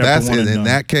be just if after one. In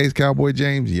that case, Cowboy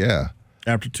James, yeah.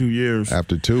 After 2 years.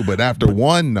 After two, but after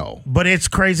one, no. But it's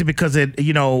crazy because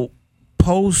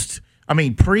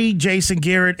pre-Jason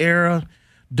Garrett era,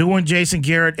 doing Jason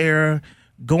Garrett era,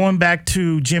 going back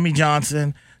to Jimmy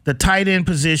Johnson, the tight end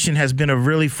position has been a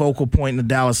really focal point in the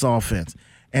Dallas offense.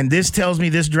 And this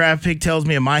draft pick tells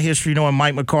me in my history, knowing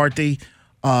Mike McCarthy,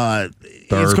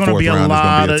 it's going to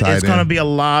be a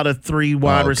lot of three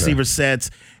wide receiver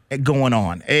sets going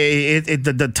on.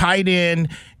 The tight end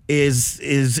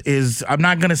is I'm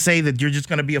not going to say that you're just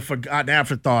going to be a forgotten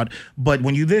afterthought, but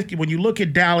when you look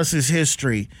at Dallas's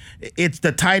history, it's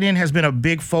the tight end has been a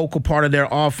big focal part of their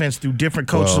offense through different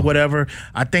coaches or whatever.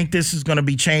 I think this is going to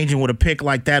be changing with a pick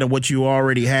like that and what you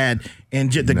already had in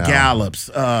the Gallups.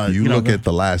 Look at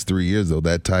the last 3 years, though,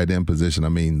 that tight end position. I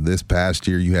mean, this past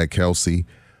year you had Kelsey.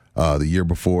 The year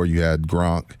before you had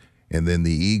Gronk, and then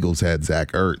the Eagles had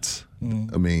Zach Ertz.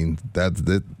 I mean,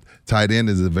 tight end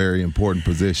is a very important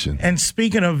position. And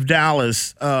speaking of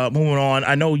Dallas, moving on,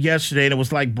 I know yesterday, and it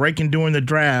was like breaking during the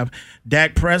draft,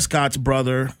 Dak Prescott's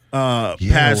brother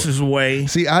passes away.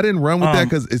 See, I didn't run with that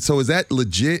because is that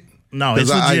legit? No, it's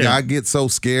legit. I get so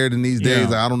scared in these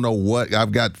days. I don't know what.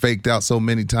 I've got faked out so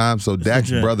many times. So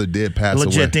Dak's brother did pass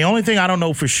away. The only thing I don't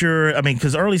know for sure,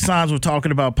 because early signs were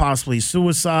talking about possibly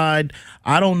suicide.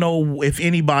 I don't know if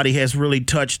anybody has really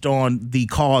touched on the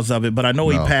cause of it, but I know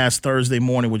he passed Thursday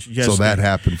morning, which yesterday. So that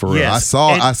happened for real. Yes.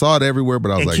 I saw it everywhere,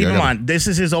 but I was like, keep in mind, this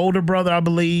is his older brother, I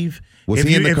believe. Was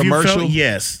he in the commercial?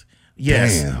 Yes.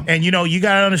 Yes. Damn. And, you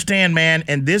got to understand, man,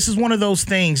 and this is one of those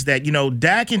things that,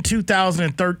 Dak in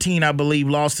 2013, I believe,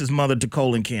 lost his mother to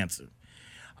colon cancer.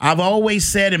 I've always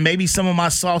said, and maybe some of my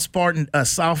soft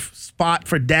spot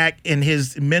for Dak and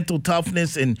his mental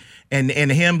toughness and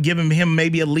him giving him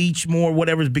maybe a leash more,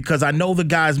 whatever, is because I know the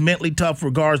guy's mentally tough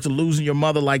regards to losing your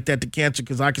mother like that to cancer,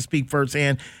 because I can speak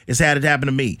firsthand. It's had it happen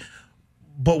to me.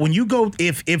 But when you go,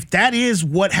 if that is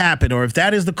what happened, or if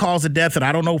that is the cause of death, and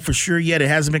I don't know for sure yet, it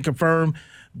hasn't been confirmed,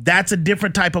 that's a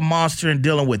different type of monster in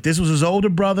dealing with. This was his older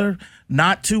brother,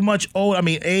 not too much old.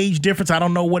 Age difference, I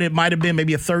don't know what it might have been,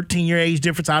 maybe a 13-year age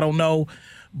difference, I don't know.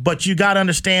 But you got to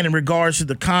understand in regards to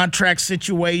the contract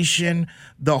situation,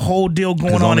 the whole deal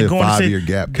going on. And going a 5-year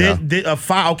gap, Cal. A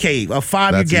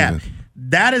 5-year gap. Even.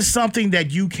 That is something that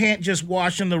you can't just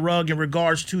wash in the rug in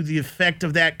regards to the effect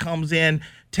of that comes in,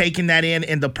 taking that in,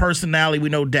 and the personality we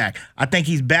know Dak. I think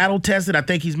he's battle-tested. I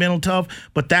think he's mental tough,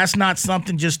 but that's not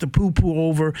something just to poo-poo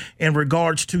over in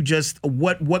regards to just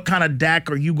what kind of Dak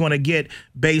are you going to get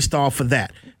based off of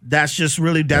that. That's just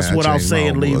really, what I'll say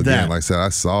and leave that. Like I said, I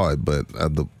saw it, but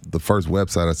the first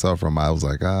website I saw from, I was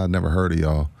like, I never heard of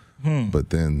y'all.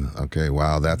 But then, okay,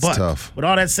 wow, that's tough. With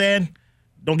all that said,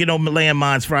 don't get no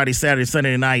landmines Friday, Saturday,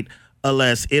 Sunday night,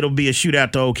 unless it'll be a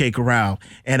shootout to OK Corral.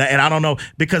 And I don't know,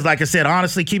 because like I said,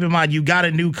 honestly, keep in mind, you got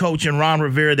a new coach in Ron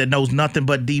Rivera that knows nothing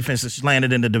but defense that's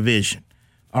landed in the division.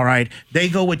 All right? They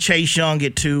go with Chase Young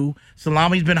at 2.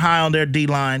 Salami's been high on their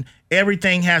D-line.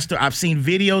 Everything has to – I've seen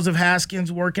videos of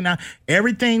Haskins working out.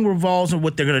 Everything revolves on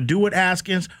what they're going to do with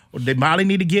Haskins. They probably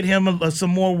need to get him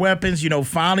some more weapons.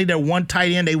 Finally, their one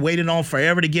tight end they waited on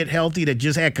forever to get healthy that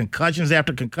just had concussions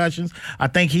after concussions. I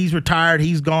think he's retired.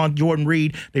 He's gone, Jordan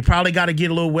Reed. They probably got to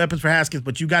get a little weapons for Haskins,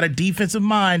 but you got a defensive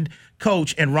mind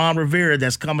coach and Ron Rivera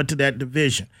that's coming to that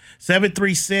division.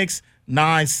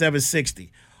 736-9760.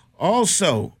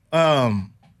 Also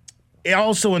in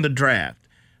the draft,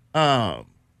 kudos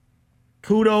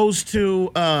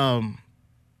to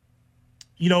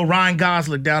Ryan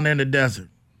Gosling down there in the desert.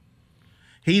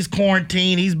 He's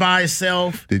quarantined. He's by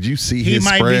himself. Did you see his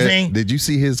spread? Did you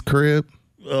see his crib?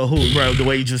 Who, bro? The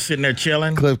way he's just sitting there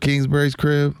chilling? Cliff Kingsbury's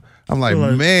crib. I'm like,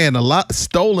 man, a lot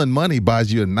stolen money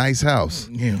buys you a nice house.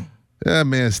 Yeah. Yeah,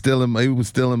 man, he was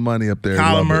stealing money up there.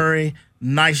 Kyler Murray,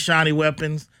 nice shiny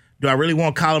weapons. Do I really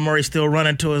want Kyler Murray still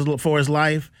running for his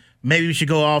life? Maybe we should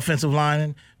go offensive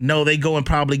lineman. No, they go and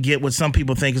probably get what some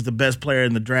people think is the best player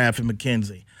in the draft in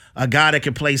McKenzie. A guy that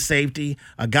can play safety,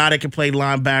 a guy that can play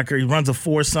linebacker. He runs a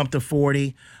 4-something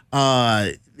 40.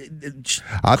 I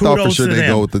thought for sure they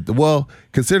go with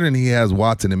considering he has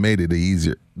Watson, it made it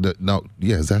easier. That's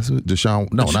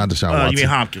Deshaun. No, not Deshaun Watson. You mean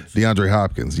Hopkins? DeAndre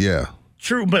Hopkins, yeah.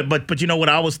 True, but you know what?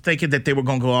 I was thinking that they were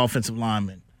going to go offensive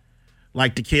lineman,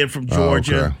 like the kid from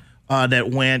Georgia that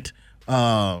went.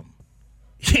 And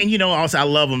also I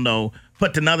love him though.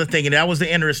 But another thing, and that was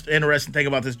the interesting thing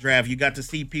about this draft, you got to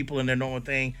see people in their normal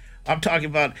thing. I'm talking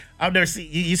about. I've never seen.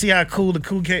 You see how cool the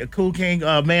Cool King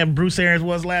man Bruce Arians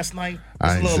was last night.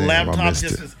 His little laptop,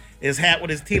 just his hat with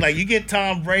his teeth. Like you get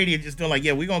Tom Brady and just doing like,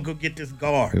 yeah, we're gonna go get this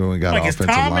guard. Like is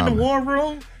Tom in the war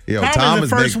room? Yeah, Tom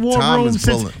is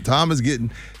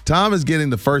getting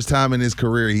the first time in his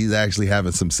career he's actually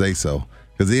having some say so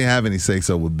because he didn't have any say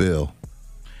so with Bill.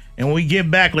 And when we get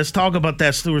back, let's talk about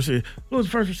that Stewart. Who was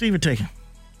the first receiver taken?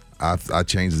 I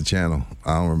changed the channel.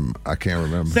 I can't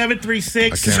remember.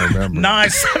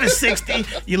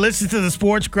 736-9760. You listen to the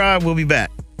Sports Grind. We'll be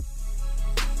back.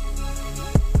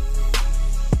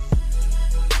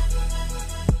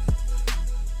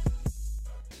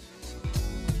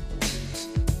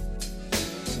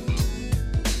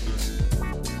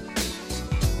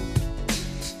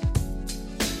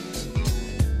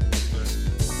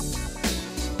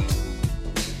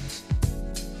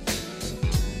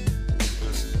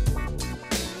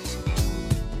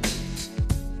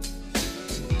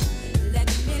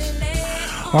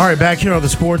 All right, back here on the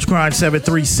Sports Grind,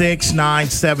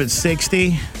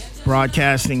 736-9760.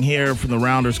 Broadcasting here from the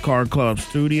Rounders Card Club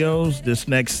studios. This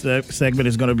next segment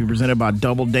is going to be presented by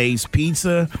Double Days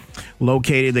Pizza.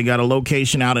 They got a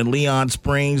location out in Leon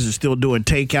Springs. They're still doing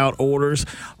takeout orders.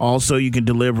 Also, you can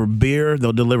deliver beer.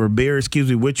 They'll deliver beer,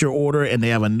 with your order. And they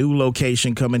have a new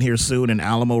location coming here soon in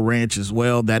Alamo Ranch as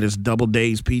well. That is Double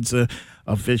Days Pizza,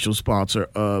 official sponsor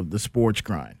of the Sports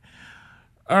Grind.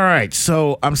 All right,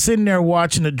 so I'm sitting there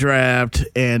watching the draft,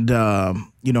 and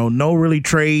no really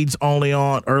trades early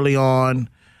on.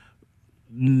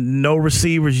 No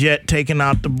receivers yet taken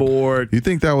out the board. You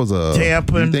think that was a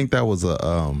tampering? You think that was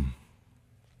a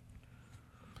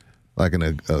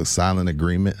silent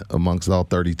agreement amongst all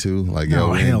 32? Like, we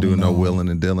ain't doing no willing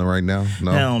and dealing right now.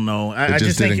 No, hell no. I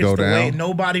just think it's the way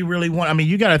nobody really wanted. I mean,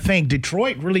 you got to think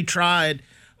Detroit really tried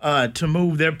to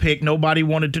move their pick. Nobody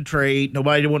wanted to trade.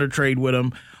 Nobody wanted to trade with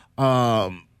them.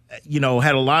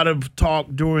 Had a lot of talk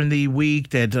during the week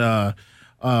that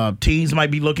teams might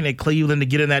be looking at Cleveland to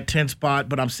get in that 10th spot.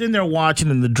 But I'm sitting there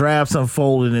watching and the draft's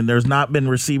unfolding, and there's not been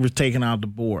receivers taken out the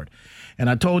board. And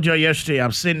I told y'all yesterday,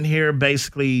 I'm sitting here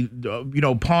basically,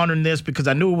 pondering this because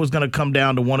I knew it was going to come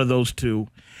down to one of those two.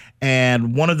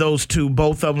 And one of those two,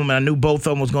 both of them, and I knew both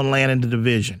of them was going to land in the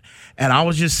division. And I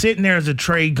was just sitting there as a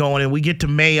trade going, and we get to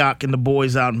Mayock and the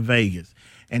boys out in Vegas.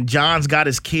 And John's got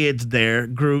his kids there,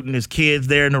 Groot and his kids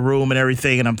there in the room and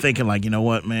everything. And I'm thinking, like, you know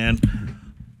what, man?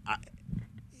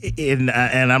 And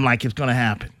I'm like, it's going to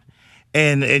happen.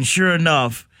 And sure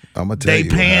enough, they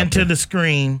pan to the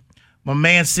screen. My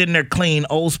man sitting there clean,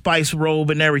 Old Spice robe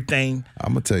and everything.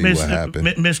 I'm going to tell you what happened.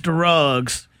 Mr.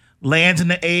 Ruggs lands in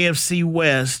the AFC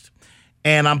West.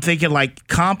 And I'm thinking, like,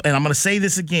 and I'm going to say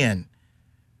this again.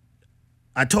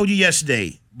 I told you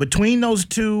yesterday, between those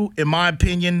two, in my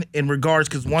opinion, in regards,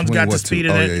 because one's got the speed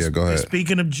of it. Go ahead.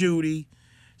 Speaking of Judy,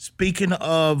 speaking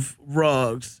of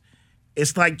Ruggs,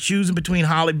 it's like choosing between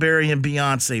Halle Berry and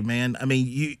Beyonce, man. I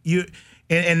mean, you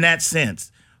in that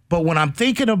sense. But when I'm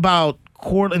thinking about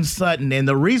Courtland Sutton, and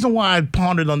the reason why I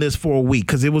pondered on this for a week,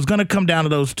 because it was going to come down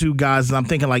to those two guys, and I'm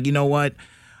thinking, like, you know what?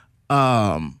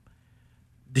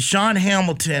 Deshaun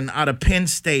Hamilton out of Penn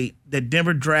State that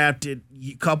Denver drafted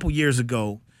a couple years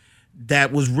ago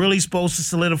that was really supposed to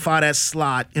solidify that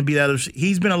slot and be the other.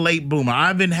 He's been a late bloomer.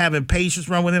 I've been having patience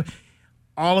run with him.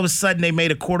 All of a sudden, they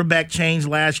made a quarterback change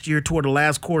last year toward the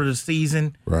last quarter of the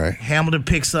season. Right. Hamilton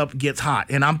picks up, gets hot.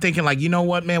 And I'm thinking, like, you know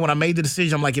what, man? When I made the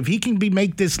decision, I'm like, if he can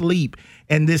make this leap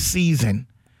in this season,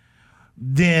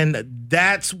 then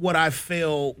that's what I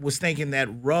was thinking, that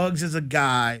Ruggs is a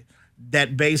guy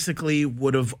that basically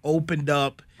would have opened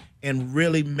up and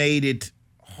really made it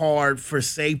hard for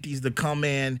safeties to come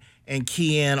in and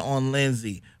key in on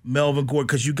Lindsey, Melvin Gordon,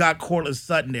 because you got Cortland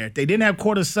Sutton there. If they didn't have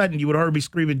Cortland Sutton, you would have heard me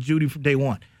screaming Judy from day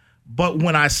one. But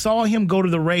when I saw him go to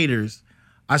the Raiders,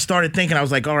 I started thinking, I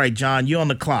was like, all right, John, you're on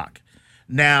the clock.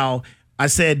 Now, I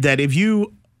said that if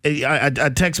you I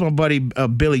text my buddy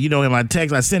Billy, you know him, I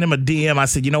sent him a DM. I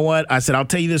said, you know what? I said, I'll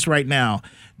tell you this right now.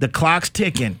 The clock's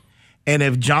ticking. And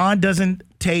if John doesn't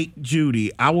take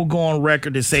Judy, I will go on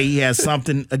record to say he has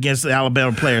something against the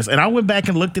Alabama players. And I went back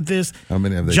and looked at this. How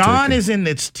many have they John taken? is in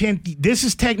its 10th. This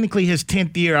is technically his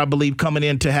 10th year, I believe, coming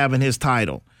into having his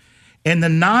title. In the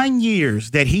 9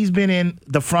 years that he's been in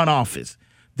the front office,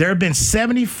 there have been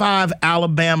 75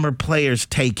 Alabama players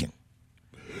taken.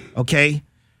 Okay?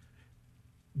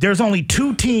 There's only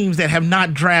 2 teams that have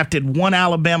not drafted one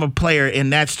Alabama player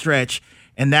in that stretch,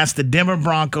 and that's the Denver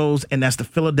Broncos and that's the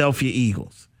Philadelphia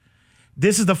Eagles.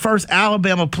 This is the first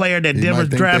Alabama player that Denver's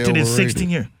drafted in 16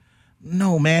 years.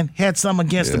 No, man, had some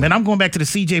against them. And I'm going back to the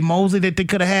C.J. Mosley that they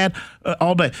could have had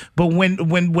all day. But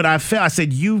when I felt, I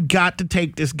said, you got to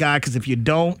take this guy, because if you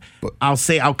don't,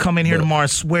 I'll come in here tomorrow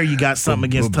and swear you got something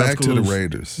against Tuscaloosa. Back to the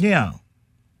Raiders. Yeah.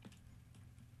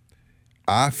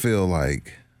 I feel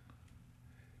like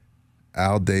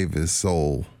Al Davis'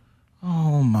 soul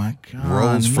oh my God,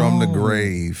 rose from the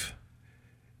grave,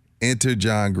 entered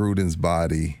John Gruden's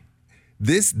body.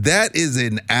 That is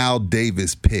an Al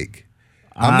Davis pick.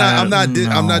 I'm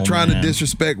not trying to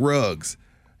disrespect Ruggs.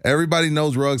 Everybody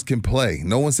knows Ruggs can play.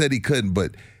 No one said he couldn't,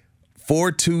 but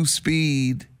 4.2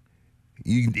 speed,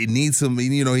 he needs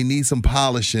some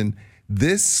polishing.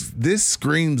 This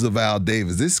screams of Al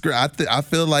Davis. I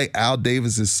feel like Al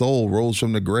Davis' soul rose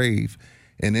from the grave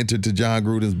and entered to John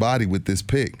Gruden's body with this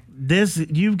pick.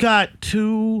 You've got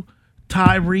two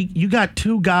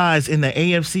guys in the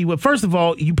AFC. Well, first of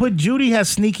all, you put Judy has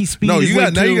sneaky speed. No, you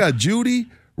got Judy,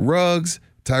 Ruggs,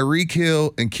 Tyreek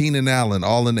Hill, and Keenan Allen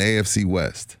all in the AFC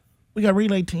West. We got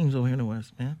relay teams over here in the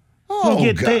West, man.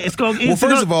 Oh, God.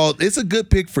 First of all, it's a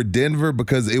good pick for Denver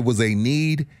because it was a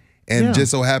need, and just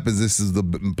so happens this is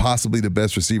possibly the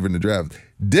best receiver in the draft.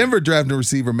 Denver drafting a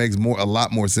receiver makes a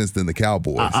lot more sense than the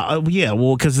Cowboys.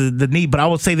 Because of the need. But I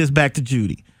will say this back to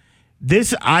Judy.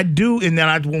 This I do, and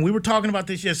then when we were talking about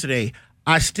this yesterday,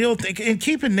 I still think, and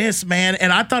keeping this, man,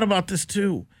 and I thought about this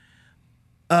too.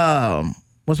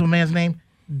 What's my man's name?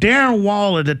 Darren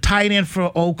Waller, the tight end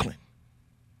for Oakland.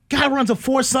 Guy runs a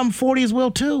 4.40 as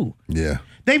well too. Yeah.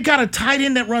 They've got a tight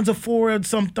end that runs a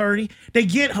 4.30. They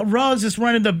get Ruggs is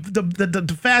running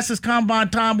the fastest combine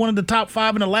time, one of the top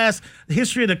 5 in the last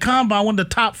history of the combine, one of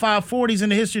the top 5 40s in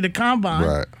the history of the combine.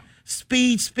 Right.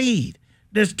 Speed.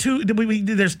 There's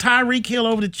Tyreek Hill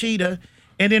over to Cheetah,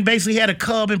 and then basically had a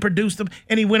Cub and produced them,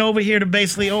 and he went over here to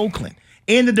basically Oakland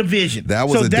in the division. That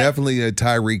was definitely a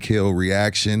Tyreek Hill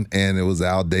reaction, and it was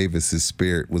Al Davis'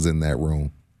 spirit was in that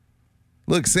room.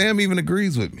 Look, Sam even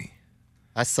agrees with me.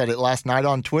 I said it last night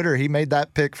on Twitter. He made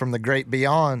that pick from the great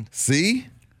beyond. See?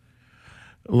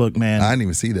 Look, man. I didn't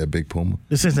even see that, Big Puma.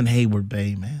 This isn't Hayward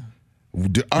Bay, man.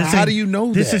 How do you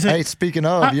know that? Hey, speaking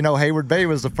of, Hayward Bay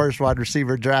was the first wide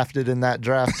receiver drafted in that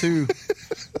draft, too.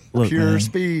 Look, Pure man.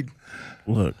 speed.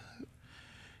 Look.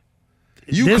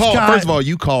 First of all,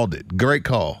 you called it. Great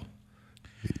call.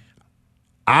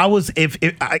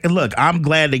 I'm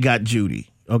glad they got Judy.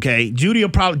 Okay, Judy will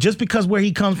probably, just because where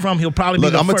he comes from, he'll probably be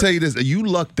I'm gonna tell you this: you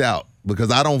lucked out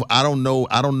because I don't know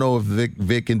if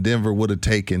Vic and Denver would have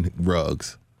taken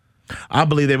Ruggs. I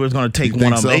believe they was going to take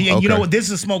one of them. So? And Okay. you know what? This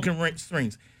is smoking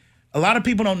strings. A lot of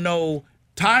people don't know.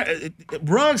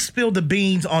 Ruggs spilled the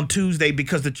beans on Tuesday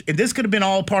because and this could have been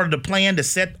all part of the plan to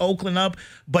set Oakland up,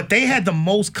 but they had the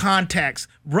most contacts.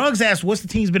 Ruggs asked, "What's the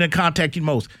team's been in contact you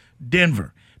most?"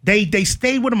 Denver. They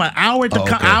stayed with him an hour at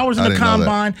hours in the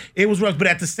combine. It was Ruggs, but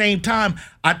at the same time,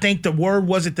 I think the word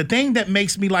was the thing that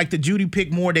makes me like the Judy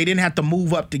pick more. They didn't have to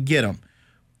move up to get him.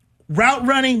 Route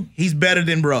running, he's better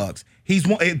than Ruggs.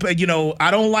 I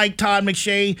don't like Todd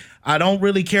McShay. I don't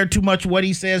really care too much what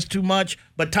he says too much.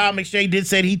 But Todd McShay did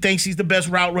say he thinks he's the best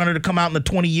route runner to come out in the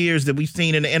 20 years that we've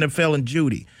seen in the NFL and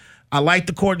Judy. I like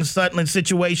the Courtland Sutton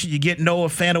situation. You get Noah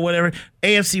Fant or whatever.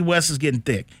 AFC West is getting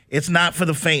thick. It's not for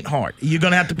the faint heart. You're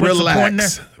going to have to put some point in there.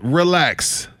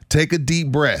 Relax. Take a deep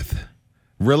breath.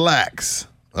 Relax.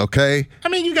 Okay? I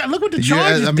mean, look what the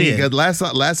Chargers did. Last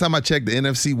time I checked, the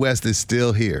NFC West is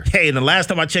still here. Hey, and the last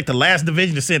time I checked, the last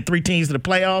division to send 3 teams to the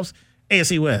playoffs,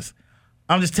 AFC West.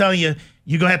 I'm just telling you,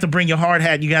 you're going to have to bring your hard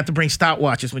hat. You're going to have to bring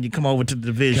stopwatches when you come over to the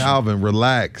division. Calvin,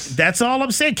 relax. That's all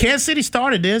I'm saying. Kansas City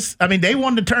started this. I mean, they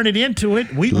wanted to turn it into it.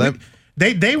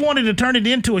 They wanted to turn it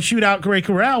into a shootout Great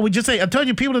Corral. I told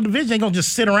you, people in the division ain't going to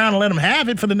just sit around and let them have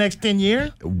it for the next 10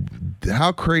 years.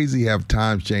 How crazy have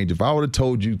times changed? If I would have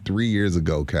told you 3 years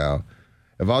ago, Cal,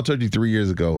 If I told you 3 years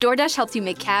ago. DoorDash helps you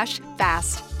make cash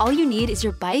fast. All you need is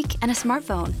your bike and a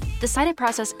smartphone. The sign-up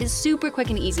process is super quick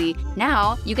and easy.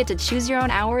 Now, you get to choose your own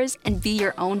hours and be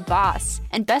your own boss.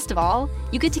 And best of all,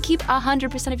 you get to keep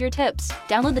 100% of your tips.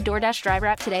 Download the DoorDash driver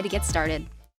app today to get started.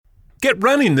 Get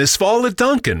running this fall at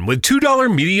Dunkin' with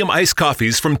 $2 medium iced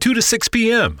coffees from 2 to 6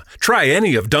 p.m. Try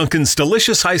any of Dunkin's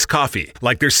delicious iced coffee,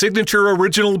 like their signature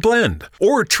original blend.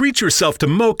 Or treat yourself to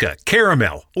mocha,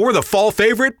 caramel, or the fall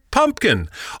favorite, pumpkin.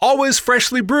 Always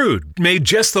freshly brewed, made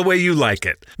just the way you like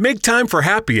it. Make time for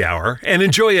happy hour and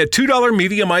enjoy a $2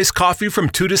 medium iced coffee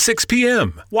from 2 to 6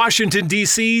 p.m. Washington,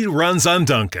 D.C. runs on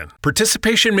Dunkin'.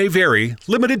 Participation may vary.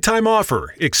 Limited time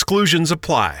offer. Exclusions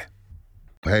apply.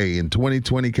 Hey, in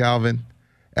 2020, Calvin,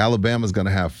 Alabama's going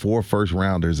to have 4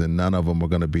 first-rounders, and none of them are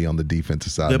going to be on the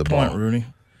defensive side of the ball. Good point, Rudy.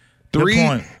 3.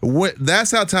 Good point. That's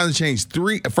how times change.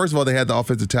 3. First of all, they had the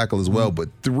offensive tackle as well, but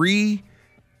 3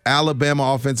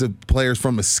 Alabama offensive players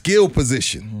from a skill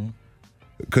position.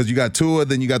 Because you got Tua,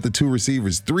 then you got the 2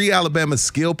 receivers. 3 Alabama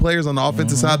skill players on the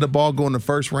offensive side of the ball go in the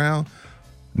first round.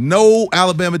 No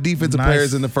Alabama defensive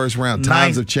players in the first round.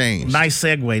 Times have changed. Nice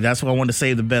segue. That's why I wanted to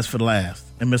save the best for last.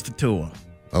 And Mr. Tua.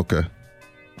 Okay.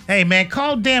 Hey, man,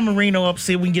 call Dan Marino up,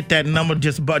 see if we can get that number,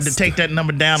 to take that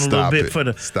number down a little bit for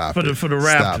the Raptors, Stop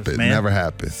it. man. Never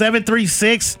happened.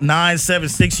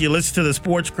 736-976. You listen to the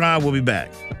Sports Crime. We'll be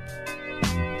back.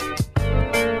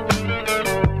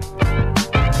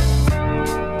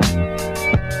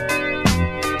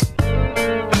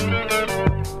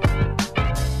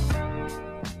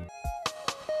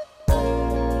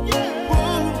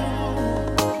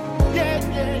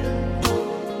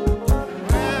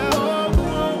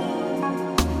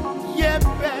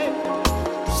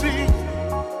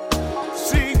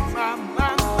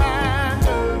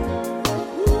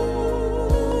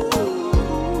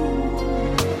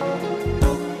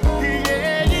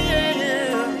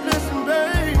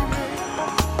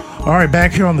 All right,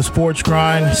 back here on the Sports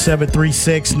Grind,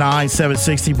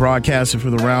 736-9760, broadcasting for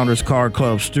the Rounders Car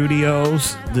Club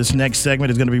Studios. This next segment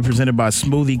is going to be presented by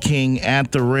Smoothie King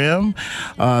at the Rim.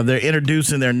 They're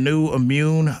introducing their new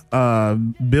Immune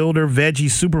Builder Veggie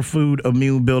Superfood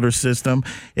Immune Builder System.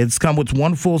 It's come with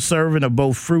 1 full serving of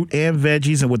both fruit and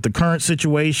veggies, and with the current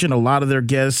situation, a lot of their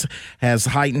guests has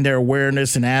heightened their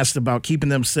awareness and asked about keeping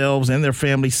themselves and their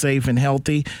family safe and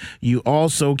healthy. You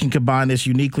also can combine this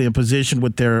uniquely in position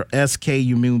with their SK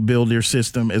Immune Builder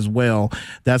System as well.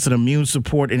 That's an immune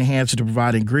support enhancer to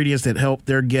provide ingredients that help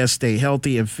their guests stay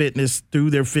healthy and fitness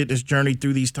through their fitness journey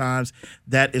through these times.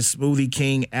 That is Smoothie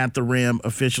King at the Rim,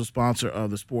 official sponsor of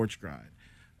the Sports Grind.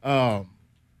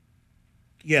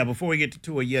 Before we get to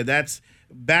Tua, that's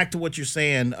back to what you're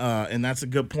saying, and that's a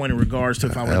good point in regards to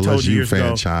if I would have told you years ago. LSU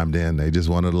fan chimed in. They just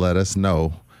wanted to let us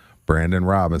know Brandon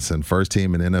Robinson, first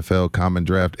team in NFL Common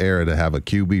Draft era to have a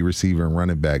QB, receiver, and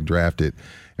running back drafted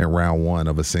in round 1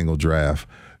 of a single draft.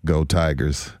 Go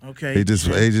Tigers. Okay.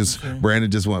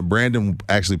 Brandon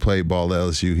actually played ball at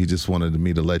LSU. He just wanted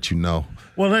me to let you know.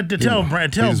 Well, tell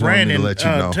Brandon,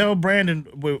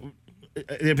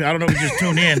 if I don't know if you just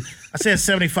tuned in, I said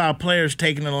 75 players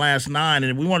taken in the last 9,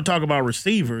 and if we want to talk about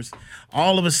receivers,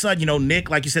 all of a sudden, Nick,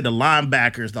 like you said, the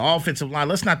linebackers, the offensive line.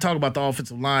 Let's not talk about the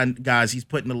offensive line guys he's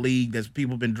put in the league that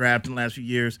people have been drafting the last few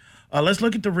years. Let's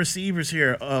look at the receivers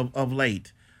here of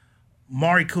late.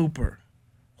 Mari Cooper,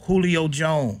 Julio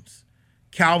Jones,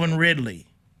 Calvin Ridley,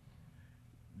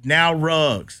 now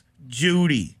Ruggs,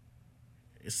 Judy.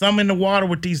 Some in the water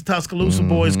with these Tuscaloosa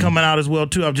boys coming out as well,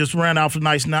 too. I've just ran off a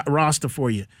nice roster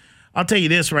for you. I'll tell you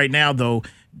this right now, though.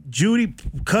 Judy,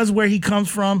 because where he comes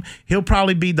from, he'll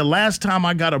probably be the last time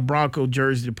I got a Bronco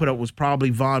jersey to put up was probably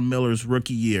Von Miller's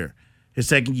rookie year, his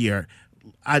second year.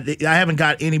 I haven't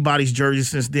got anybody's jersey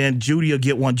since then. Judy will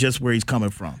get one just where he's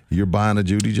coming from. You're buying a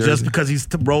Judy jersey? Just because he's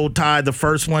Roll Tide, the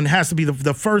first one. Has to be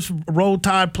the first Roll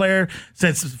Tide player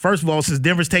since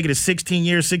Denver's taken it 16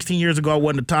 years. 16 years ago, I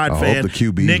wasn't a Tide fan. I hope the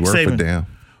QB's worth a damn.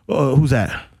 Who's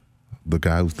that? The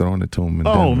guy who's throwing it to him in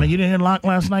Denver. Man, you didn't hear Locke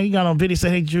last night? He got on video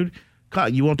said, hey, Judy,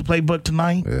 you want the playbook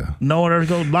tonight? Yeah. Nowhere to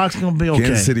go. Locke's going to be okay.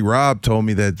 Kansas City Rob told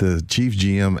me that the Chiefs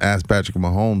GM asked Patrick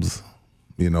Mahomes,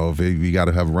 if we got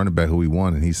to have a running back who he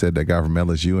won, and he said that guy from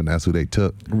LSU, and that's who they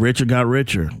took. Richer got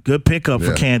richer. Good pickup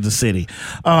for Kansas City.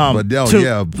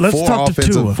 Let's talk to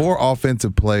Tua. 4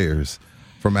 offensive players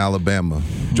from Alabama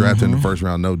drafted in the first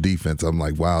round, no defense. I'm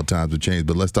like, wow, times have changed.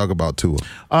 But let's talk about Tua.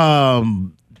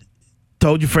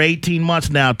 Told you for 18 months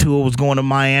now, Tua was going to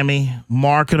Miami.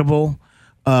 Marketable.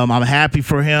 I'm happy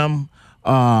for him.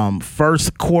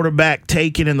 First quarterback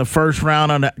taken in the first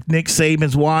round on Nick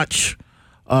Saban's watch.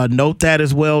 Note that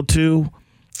as well, too.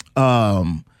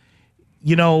 The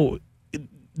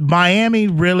Miami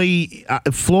really,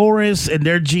 Flores and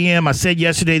their GM, I said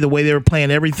yesterday the way they were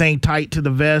playing everything tight to the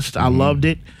vest, I loved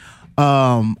it.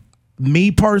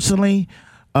 Me personally,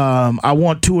 I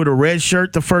want Tua to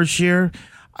redshirt the first year.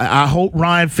 I hope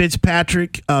Ryan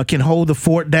Fitzpatrick can hold the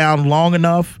fort down long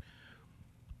enough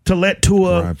to let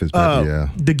Tua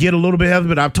to get a little bit heavy.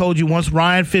 But I've told you, once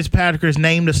Ryan Fitzpatrick is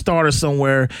named a starter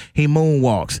somewhere, he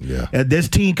moonwalks. Yeah. This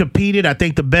team competed. I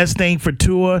think the best thing for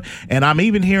Tua, and I'm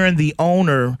even hearing the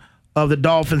owner of the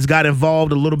Dolphins got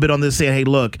involved a little bit on this, saying, hey,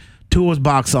 look, Tua's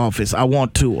box office. I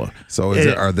want Tua. So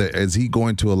is he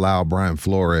going to allow Brian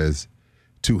Flores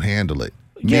to handle it?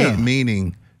 Yeah.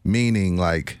 Meaning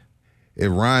like,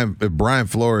 if Brian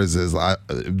Flores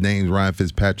names Ryan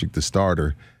Fitzpatrick the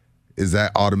starter, is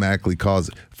that automatically cause?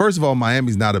 First of all,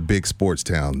 Miami's not a big sports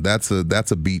town. That's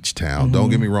a beach town. Mm-hmm. Don't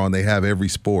get me wrong; they have every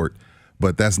sport,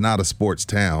 but that's not a sports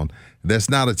town. That's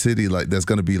not a city that's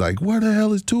going to be like, where the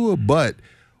hell is Tua? But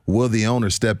will the owner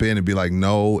step in and be like,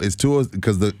 no, it's Tua?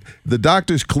 Because the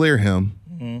doctors clear him.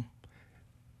 Mm-hmm.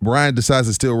 Brian decides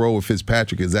to still roll with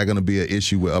Fitzpatrick. Is that going to be an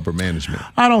issue with upper management?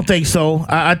 I don't think so.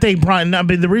 I think Brian. I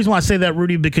mean, the reason why I say that,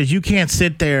 Rudy, because you can't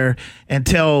sit there and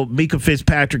tell Mika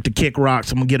Fitzpatrick to kick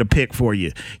rocks. I'm gonna get a pick for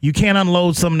you. You can't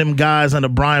unload some of them guys under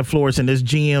Brian Flores and this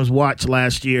GM's watch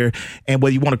last year, and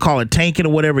whether you want to call it tanking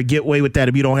or whatever, get away with that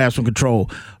if you don't have some control.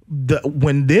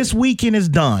 When this weekend is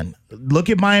done,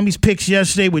 look at Miami's picks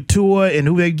yesterday with Tua and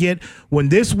who they get. When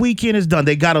this weekend is done,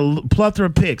 they got a plethora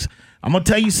of picks. I'm going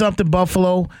to tell you something,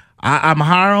 Buffalo. I'm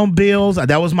higher on Bills.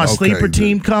 That was my sleeper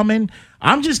team coming.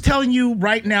 I'm just telling you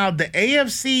right now, the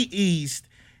AFC East,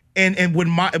 and when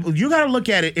you got to look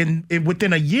at it in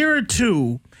within a year or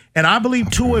two, and I believe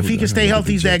Tua, if he can stay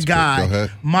healthy, he's that guy.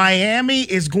 Miami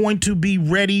is going to be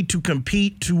ready to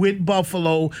compete with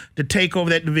Buffalo to take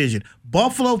over that division.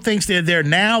 Buffalo thinks they're there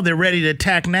now. They're ready to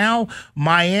attack now.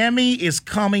 Miami is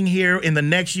coming here in the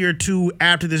next year or two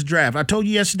after this draft. I told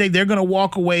you yesterday they're going to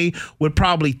walk away with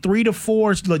probably 3 to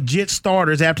 4 legit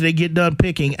starters after they get done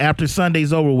picking, after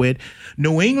Sunday's over with.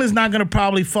 New England's not going to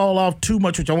probably fall off too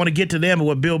much, which I want to get to them and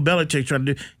what Bill Belichick's trying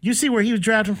to do. You see where he was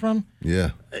drafting from?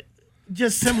 Yeah.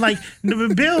 Just like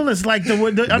Bill is like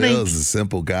Bill's a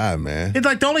simple guy, man. It's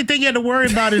like the only thing you had to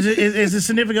worry about is a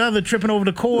significant other tripping over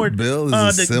the cord. Bill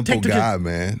is a simple guy,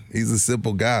 man. He's a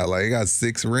simple guy. Like, he got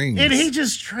 6 rings, and he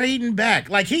just trading back.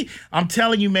 Like I'm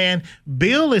telling you, man,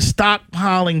 Bill is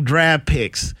stockpiling draft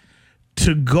picks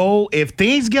to go if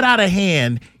things get out of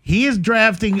hand. He is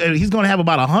drafting. He's going to have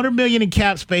about $100 million in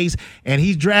cap space, and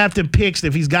he's drafting picks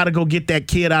if he's got to go get that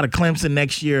kid out of Clemson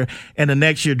next year and the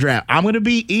next year draft. I'm going to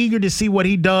be eager to see what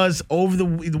he does over the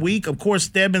week. Of course,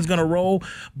 Stedman's going to roll,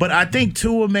 but I think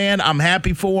Tua, man, I'm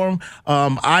happy for him.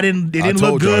 It didn't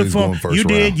look good for him. You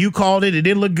did. You called it. It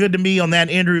didn't look good to me on that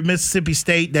injury at Mississippi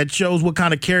State. That shows what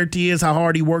kind of character he is, how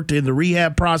hard he worked in the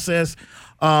rehab process.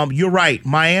 You're right.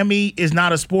 Miami is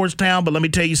not a sports town, but let me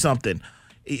tell you something.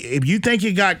 If you think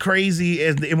it got crazy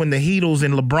when the Heatles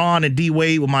and LeBron and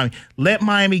D-Wade with Miami, let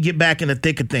Miami get back in the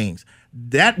thick of things.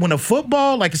 That when a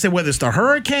football, like I said, whether it's the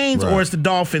Hurricanes or it's the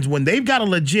Dolphins, when they've got a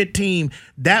legit team,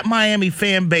 that Miami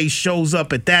fan base shows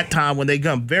up at that time when they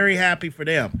come. Very happy for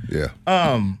them. Yeah.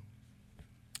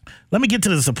 Let me get to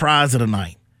the surprise of the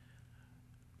night,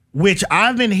 which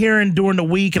I've been hearing during the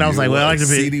week, and I was like, well,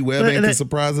 CD Webb ain't the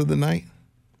surprise of the night?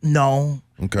 No.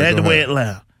 Okay. That's the way it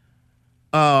left.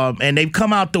 And they've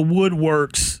come out the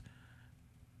woodworks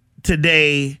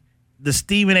today, the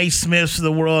Stephen A. Smiths of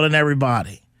the world and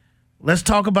everybody. Let's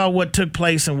talk about what took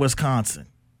place in Wisconsin.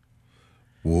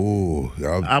 Whoa.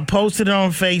 I posted it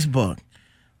on Facebook.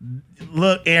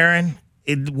 Look, Aaron,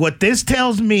 what this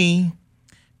tells me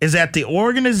is that the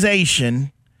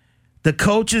organization, the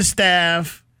coaching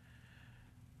staff,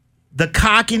 the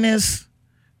cockiness,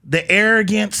 the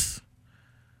arrogance,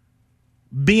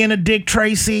 being a Dick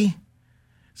Tracy,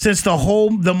 since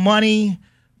the money,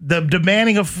 the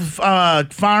demanding of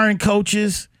firing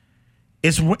coaches,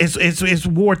 it's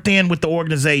wore thin with the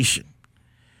organization.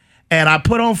 And I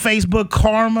put on Facebook,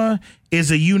 karma is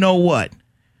a you-know-what.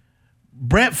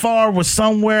 Brett Favre was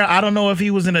somewhere, I don't know if he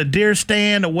was in a deer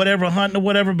stand or whatever, hunting or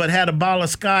whatever, but had a bottle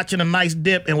of scotch and a nice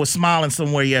dip and was smiling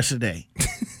somewhere yesterday.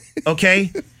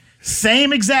 Okay?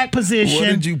 Same exact position. What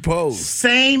did you post?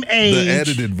 Same age. The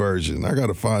edited version. I got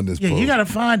to find this post. You got to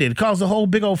find it. It caused a whole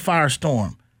big old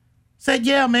firestorm. Said,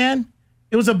 yeah, man.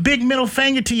 It was a big middle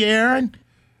finger to you, Aaron.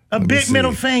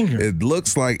 Middle finger. It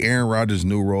looks like Aaron Rodgers'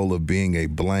 new role of being a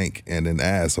blank and an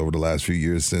ass over the last few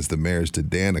years since the marriage to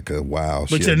Danica. Wow.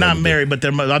 Which they're not married, but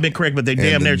I've been correct, but they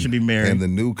damn near should be married. And the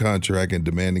new contract and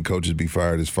demanding coaches be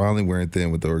fired is finally wearing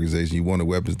thin with the organization. You wanted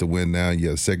weapons to win now. You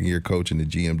have a second-year coach, and the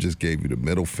GM just gave you the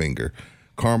middle finger.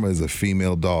 Karma is a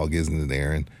female dog, isn't it,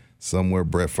 Aaron? Somewhere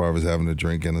Brett Favre is having a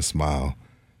drink and a smile.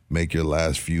 Make your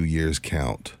last few years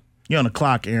count. You're on the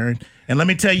clock, Aaron. And let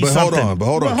me tell you something.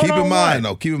 Hold on.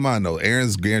 Keep in mind, though.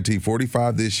 Aaron's guaranteed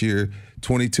 45 this year,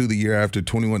 22 the year after,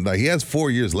 21. Like, he has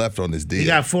 4 years left on this deal. He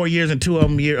got 4 years, and 2 of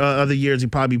them other years he'll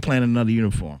probably be playing in another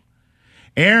uniform.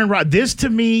 Aaron, this to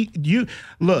me, you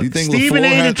think Stephen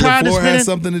A. tried to spin has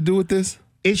something to do with this?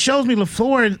 It shows me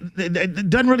LaFleur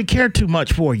doesn't really care too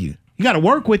much for you. You got to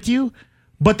work with you,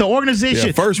 but the organization.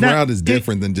 Yeah, first round is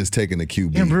different than just taking a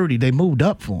QB. And Rudy, they moved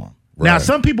up for him. Right. Now,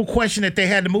 some people question that they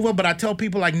had to move up, but I tell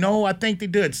people, like, no, I think they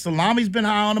did. Salami's been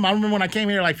high on him. I remember when I came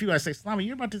here, like, I say, Salami, you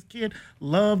hear about this kid?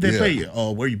 Love that play.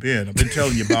 Oh, where you been? I've been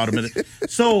telling you about him.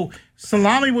 So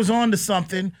Salami was on to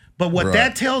something, but what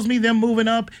that tells me, them moving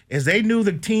up, is they knew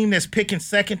the team that's picking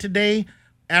second today,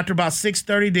 after about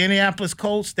 6:30, the Indianapolis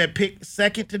Colts that picked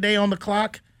second today on the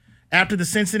clock, after the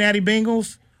Cincinnati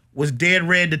Bengals, was dead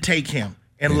red to take him.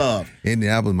 And Love.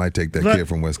 Indianapolis might take that kid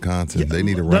from Wisconsin. They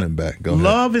need a running back. Go ahead.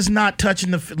 Love is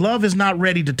not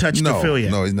ready to touch the field yet.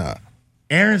 No, he's not.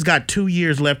 Aaron's got 2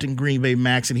 years left in Green Bay,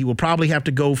 Max, and he will probably have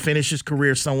to go finish his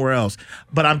career somewhere else.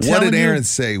 But I'm telling you. What did Aaron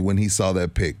say when he saw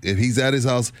that pick? If he's at his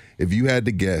house, if you had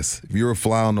to guess, if you're a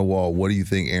fly on the wall, what do you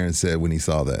think Aaron said when he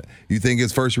saw that? You think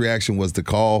his first reaction was to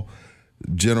call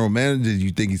general manager? Did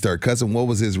you think he started cussing? What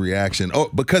was his reaction?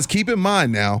 Oh, because keep in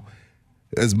mind now,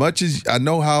 as much as I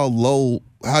know how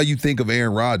you think of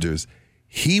Aaron Rodgers,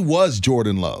 he was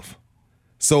Jordan Love.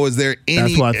 So is there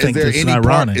any part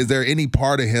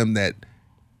of him that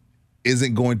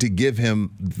isn't going to give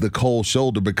him the cold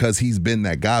shoulder because he's been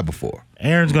that guy before?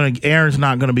 Aaron's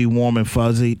not gonna be warm and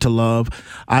fuzzy to Love.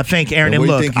 I think Aaron, and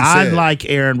look, I like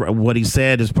Aaron. What he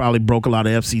said is probably broke a lot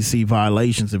of FCC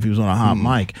violations if he was on a hot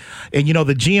mic. And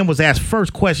the GM was asked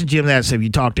first question. GM asked, "Have you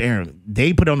talked to Aaron?"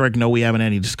 They put on the record, "No, we haven't had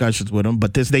any discussions with him."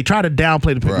 But they try to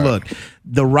downplay the look.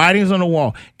 The writing's on the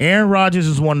wall. Aaron Rodgers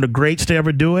is one of the greats to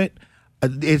ever do it.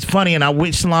 It's funny, and I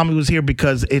wish Salami was here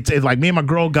because it's like me and my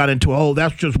girl got into,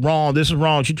 that's just wrong. This is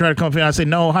wrong. She tried to come up here. I said,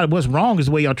 no, what's wrong is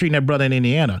the way y'all treating that brother in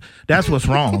Indiana. That's what's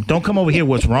wrong. Don't come over here.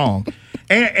 What's wrong?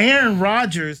 Aaron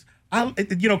Rodgers,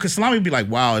 because Salami would be like,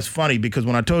 wow, it's funny because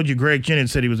when I told you Greg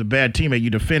Jennings said he was a bad teammate,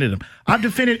 you defended him. I've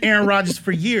defended Aaron Rodgers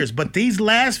for years, but these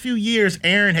last few years,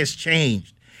 Aaron has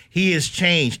changed. He has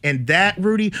changed. And that,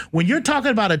 Rudy, when you're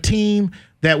talking about a team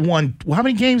that won, how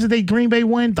many games did Green Bay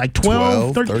win? Like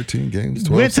 12 13 games.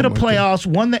 12, went to the playoffs,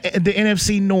 won the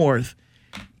NFC North.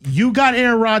 You got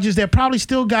Aaron Rodgers that probably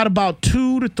still got about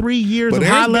 2 to 3 years of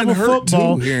high-level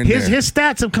football. His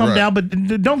stats have come down, but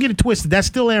don't get it twisted. That's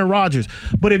still Aaron Rodgers.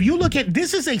 But if you look at,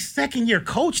 this is a second-year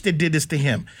coach that did this to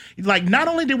him. Like, not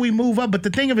only did we move up, but the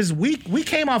thing of it is we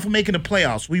came off of making the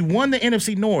playoffs. We won the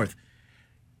NFC North.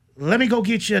 Let me go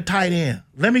get you a tight end.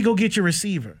 Let me go get your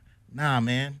receiver. Nah,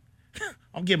 man.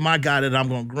 I'll get my guy that I'm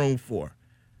going to groom for.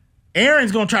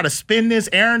 Aaron's going to try to spin this.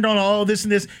 Aaron don't all this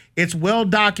and this. It's well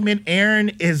documented.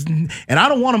 Aaron is, and I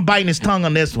don't want him biting his tongue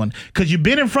on this one because you've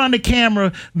been in front of the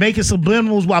camera making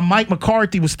subliminals while Mike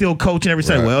McCarthy was still coaching. Every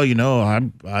say, well, I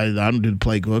don't do the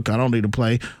playbook. I don't need to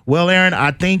play. Well, Aaron,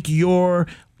 I think you're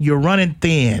running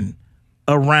thin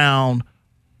around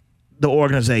the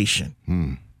organization.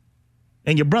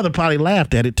 And your brother probably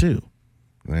laughed at it too.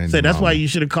 Said that's why you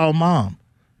should have called mom.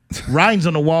 Writing's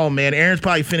on the wall, man. Aaron's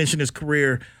probably finishing his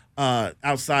career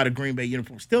outside of Green Bay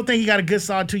uniform. Still think he got a good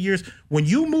solid 2 years. When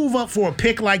you move up for a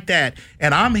pick like that,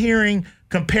 and I'm hearing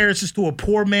comparisons to a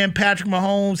poor man Patrick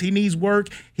Mahomes, he needs work,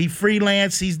 he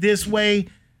freelance, he's this way.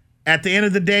 At the end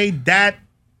of the day, that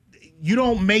you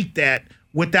don't make that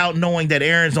without knowing that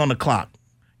Aaron's on the clock.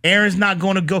 Aaron's not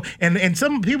going to go. And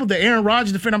some people, the Aaron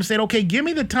Rodgers defender, I'm saying, okay, give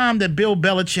me the time that Bill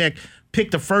Belichick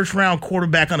picked the first-round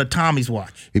quarterback on a Tommy's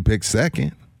watch. He picked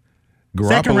second.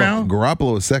 Second round?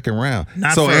 Garoppolo was second round.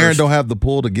 Not so first. Aaron don't have the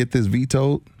pull to get this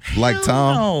vetoed like Hell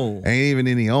Tom. no. Ain't even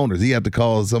any owners. He had to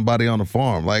call somebody on the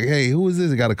farm. Like, hey, who is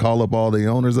this? He got to call up all the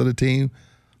owners of the team,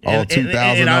 all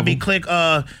 2,000 and I'll of be them. click.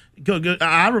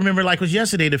 I remember like it was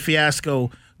yesterday, the fiasco,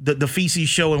 the feces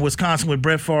show in Wisconsin with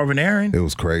Brett Favre and Aaron. It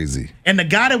was crazy. And the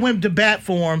guy that went to bat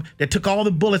for him, that took all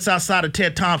the bullets outside of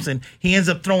Ted Thompson, he ends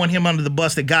up throwing him under the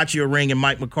bus that got you a ring in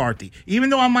Mike McCarthy.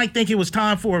 Even though I might think it was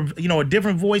time for a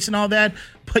different voice and all that,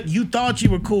 but you thought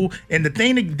you were cool. And the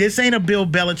thing, this ain't a Bill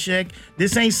Belichick.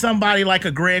 This ain't somebody like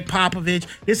a Greg Popovich.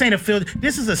 This ain't a Phil.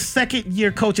 This is a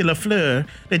second-year coach at LaFleur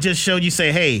that just showed you,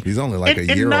 say, hey. He's only like a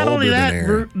year older than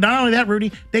Aaron. Not only that,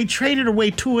 Rudy, they traded away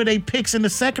 2 of their picks in the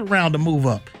second round to move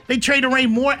up. They traded away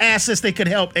more assets that could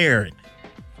help Aaron.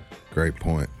 Great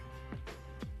point.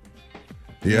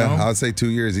 Yeah, I'd say 2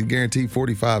 years. He guaranteed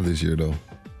 45 this year, though.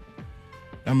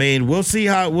 I mean, we'll see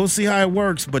how it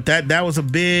works, but that was a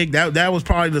big that was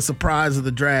probably the surprise of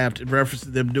the draft in reference to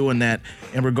them doing that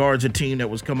in regards to a team that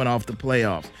was coming off the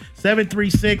playoffs.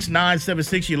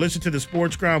 736-976. You listen to the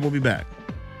Sports Grind. We'll be back.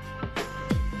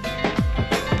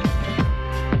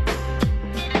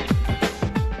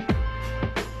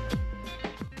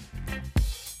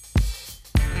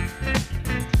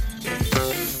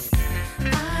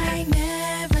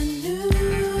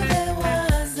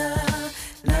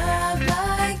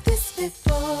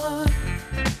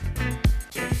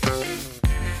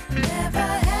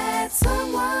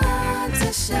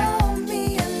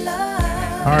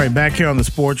 All right, back here on the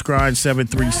Sports Grind,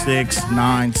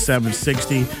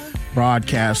 736-9760,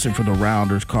 broadcasting from the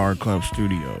Rounders Card Club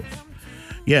studios.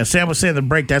 Yeah, Sam was saying the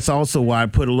break, that's also why I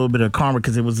put a little bit of karma,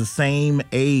 because it was the same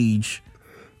age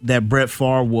that Brett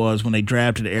Favre was when they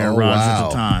drafted Aaron Rodgers at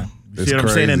the time. You see what I'm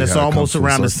saying? And it's almost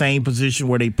around the same position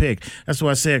where they picked. That's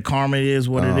why I said karma is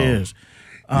what it is.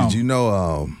 Did you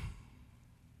know,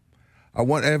 I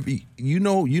want you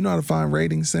know how to find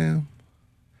ratings, Sam?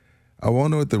 I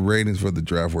wonder what the ratings for the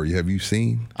draft were. Have you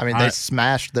seen? I mean, they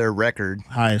smashed their record.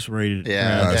 Highest rated.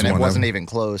 Yeah, and it wasn't even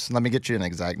close. Let me get you an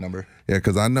exact number. Yeah,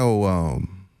 because I know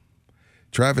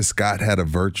Travis Scott had a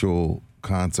virtual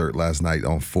concert last night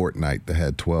on Fortnite that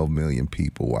had 12 million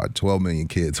people watch, 12 million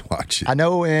kids watch it. I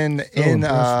know in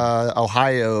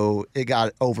Ohio, it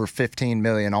got over 15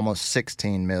 million, almost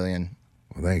 16 million.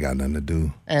 Well, they ain't got nothing to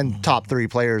do. And top 3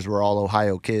 players were all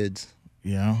Ohio kids.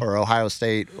 Yeah. Or Ohio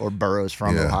State or Burrows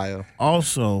from Ohio.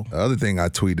 Also, the other thing I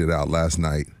tweeted out last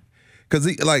night, because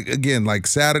like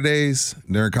Saturdays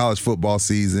during college football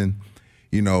season,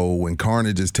 you know, when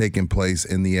carnage is taking place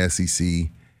in the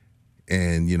SEC,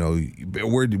 and you know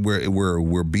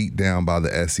we're beat down by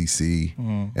the SEC,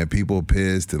 and people are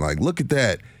pissed and like, look at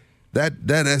that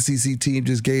SEC team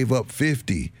just gave up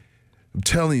 50. I'm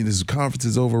telling you, this conference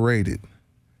is overrated.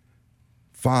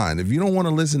 Fine. If you don't want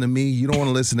to listen to me, you don't want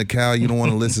to listen to Cal, you don't want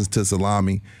to listen to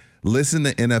Salami, listen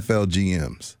to NFL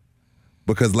GMs.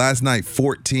 Because last night,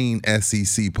 14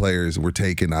 SEC players were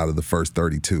taken out of the first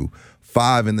 32,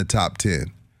 5 in the top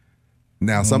 10.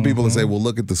 Now, some people will say, well,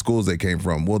 look at the schools they came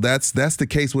from. Well, that's the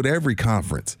case with every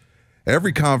conference.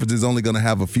 Every conference is only going to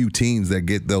have a few teams that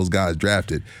get those guys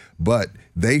drafted. But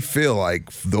they feel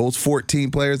like those 14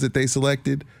 players that they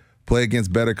selected play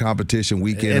against better competition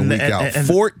week in and week out.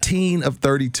 14 of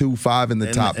 32, 5 in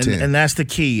the top 10. And that's the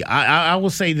key. I will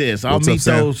say this. I'll meet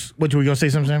those. What, were you going to say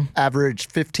something, Sam? Average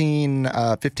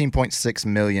 15.6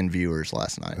 million viewers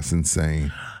last night. That's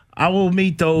insane. I will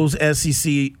meet those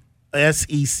SEC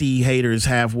haters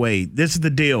halfway. This is the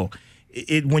deal.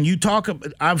 When you talk,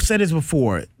 I've said this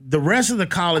before, the rest of the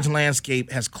college landscape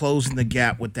has closed the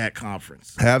gap with that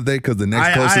conference. Have they? Because the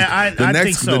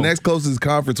next the next closest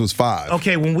conference was 5.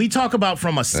 Okay, when we talk about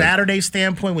from a Saturday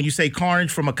standpoint, when you say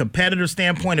carnage, from a competitor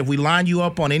standpoint, if we line you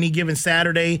up on any given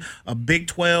Saturday, a Big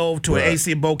 12 to an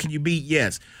ACC Bowl, can you beat?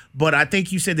 Yes. But I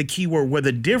think you said the key word where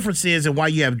the difference is and why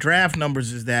you have draft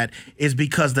numbers is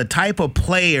because the type of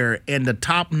player and the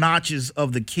top notches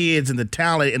of the kids and the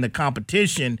talent and the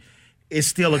competition is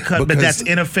still a cut, but that's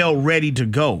NFL ready to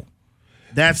go.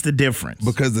 That's the difference.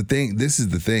 Because this is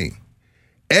the thing.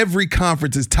 Every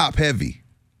conference is top heavy.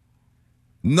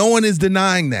 No one is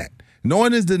denying that. No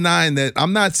one is denying that.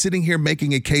 I'm not sitting here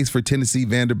making a case for Tennessee,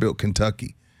 Vanderbilt,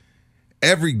 Kentucky.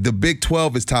 The Big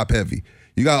 12 is top heavy.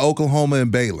 You got Oklahoma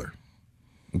and Baylor.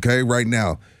 Okay, right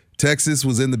now. Texas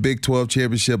was in the Big 12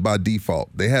 championship by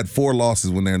default. They had 4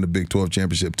 losses when they're in the Big 12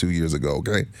 championship 2 years ago,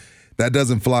 okay? That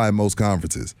doesn't fly in most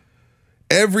conferences.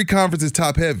 Every conference is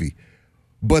top heavy,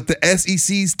 but the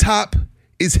SEC's top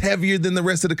is heavier than the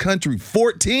rest of the country.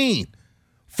 14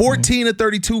 of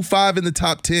 32, 5 in the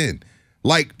top 10.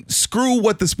 Like, screw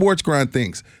what the Sports Grind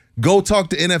thinks. Go talk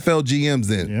to NFL GMs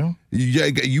then. Yeah.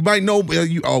 You might know.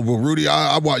 Rudy,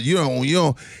 I watch. You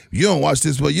don't watch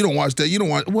this, but you don't watch that. You don't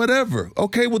watch whatever.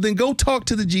 Okay, well then go talk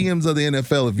to the GMs of the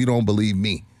NFL if you don't believe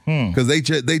me, because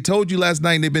they told you last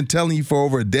night and they've been telling you for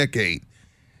over a decade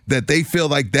that they feel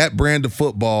like that brand of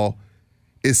football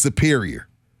is superior.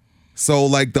 So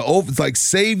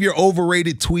save your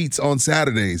overrated tweets on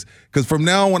Saturdays, because from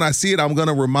now on when I see it, I'm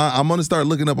gonna start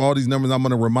looking up all these numbers. I'm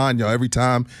gonna remind y'all every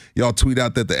time y'all tweet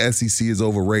out that the SEC is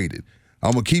overrated.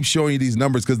 I'm gonna keep showing you these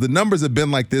numbers because the numbers have been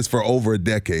like this for over a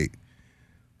decade.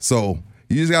 So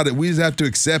we just have to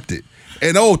accept it.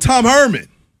 And Tom Herman.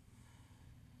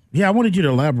 Yeah, I wanted you to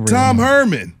elaborate. Tom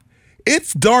Herman.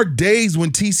 It's dark days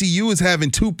when TCU is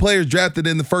having 2 players drafted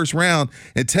in the first round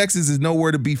and Texas is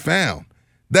nowhere to be found.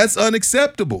 That's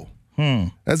unacceptable.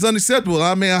 That's unacceptable.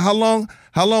 I mean, how long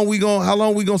we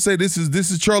gonna say this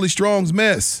is Charlie Strong's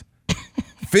mess?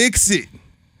 Fix it.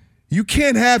 You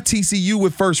can't have TCU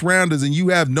with first rounders and you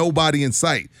have nobody in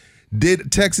sight.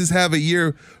 Did Texas have a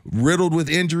year riddled with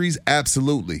injuries?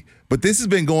 Absolutely. But this has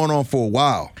been going on for a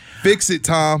while. Fix it,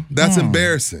 Tom. That's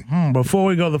embarrassing. Before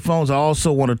we go to the phones, I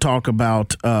also want to talk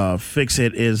about Fix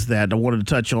It is that I wanted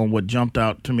to touch on what jumped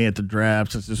out to me at the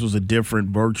draft, since this was a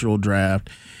different virtual draft,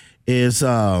 is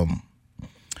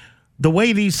the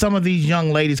way some of these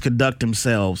young ladies conduct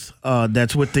themselves.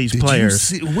 That's with these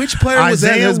players. Which player was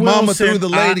that? His mama threw the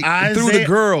lady, threw the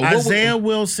girl. Isaiah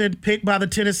Wilson, picked by the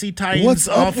Tennessee Titans. What's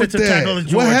up with offensive tackle that? of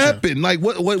Georgia. What happened? Like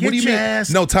what do you mean?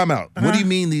 No, time out. Uh-huh. What do you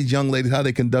mean these young ladies? How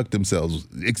they conduct themselves?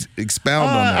 Expound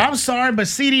on that. I'm sorry, but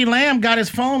CeeDee Lamb got his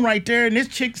phone right there, and this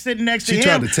chick sitting next to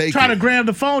him tried to grab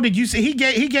the phone. Did you see?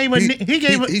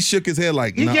 He shook his head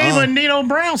like he gave a Nino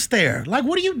Brown stare. Like,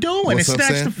 what are you doing? What's and up,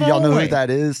 snatched Sam? the phone Y'all know away. who that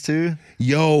is too?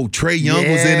 Yo, Trey Young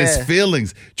was in his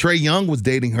feelings. Trey Young was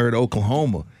dating her at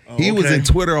Oklahoma. He was in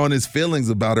Twitter on his feelings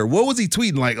about her. What was he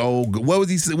tweeting? Like,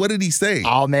 what did he say?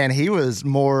 Oh man, he was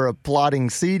more applauding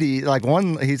CD. Like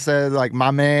he said, like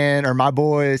my man or my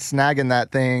boy snagging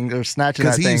that thing or snatching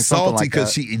that thing. Because he's salty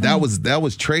because that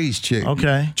was Trey's chick.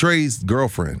 Okay. Trey's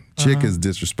girlfriend. Chick is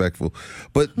disrespectful.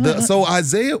 But so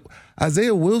Isaiah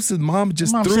Wilson's mom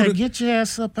just Mom threw said, "Get your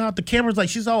ass up out." The camera's like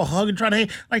she's all hugging, trying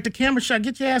to like the camera shot.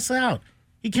 Get your ass out.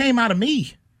 He came out of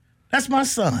me. That's my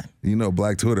son. You know,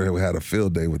 Black Twitter had a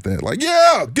field day with that. Like,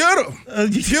 yeah, get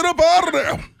him. Get up out of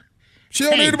there. She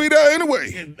don't need to be there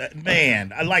anyway.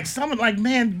 Man,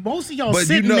 man, most of y'all but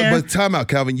sitting there. But time out,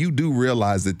 Calvin. You do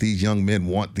realize that these young men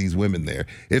want these women there.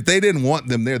 If they didn't want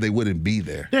them there, they wouldn't be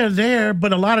there. They're there,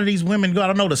 but a lot of these women, I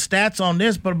don't know the stats on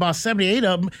this, but about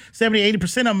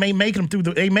 80% of them ain't making it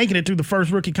through the first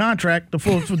rookie contract, the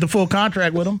full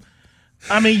contract with them.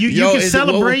 I mean, you can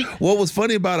celebrate. What was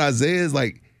funny about Isaiah is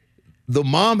like the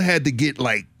mom had to get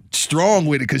like strong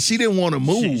with it because she didn't want to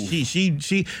move.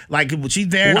 She like she's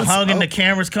there and hugging, the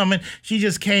camera's coming. She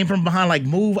just came from behind, like,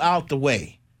 move out the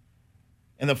way.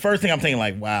 And the first thing I'm thinking,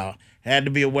 like, wow, had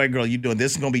to be a white girl. You doing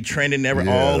this is gonna be trending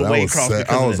all the way across.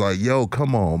 I was like, yo,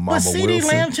 come on, Mama Wilson. But CeeDee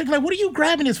Lamb chick, like, what are you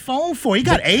grabbing his phone for? He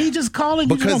got agents calling.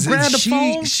 You just gonna grab the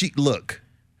phone? Look,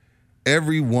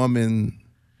 every woman.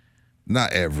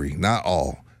 Not every, not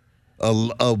all.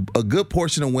 A good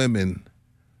portion of women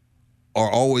are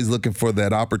always looking for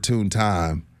that opportune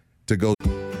time to go.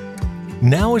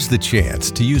 Now is the chance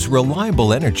to use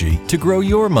reliable energy to grow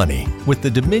your money with the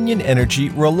Dominion Energy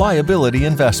Reliability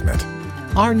Investment.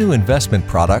 Our new investment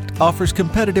product offers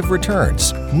competitive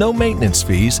returns, no maintenance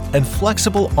fees, and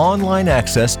flexible online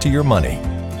access to your money.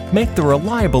 Make the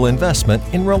reliable investment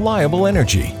in reliable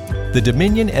energy. The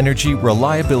Dominion Energy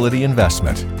Reliability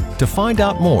Investment. To find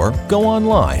out more, go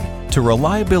online to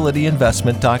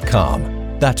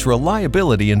reliabilityinvestment.com. That's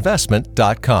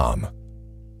reliabilityinvestment.com.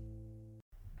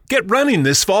 Get running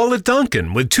this fall at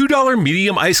Dunkin' with $2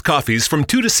 medium iced coffees from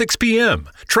 2 to 6 p.m.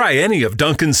 Try any of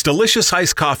Dunkin's delicious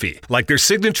iced coffee, like their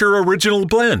signature original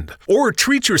blend. Or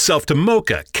treat yourself to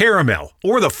mocha, caramel,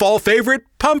 or the fall favorite,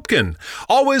 pumpkin.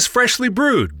 Always freshly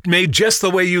brewed, made just the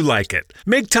way you like it.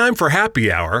 Make time for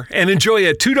happy hour and enjoy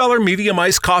a $2 medium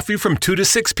iced coffee from 2 to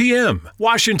 6 p.m.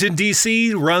 Washington,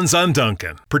 D.C. runs on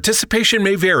Dunkin'. Participation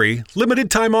may vary.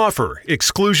 Limited time offer.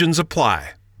 Exclusions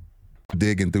apply.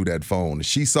 Digging through that phone.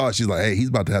 She saw it. She's like, hey, he's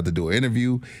about to have to do an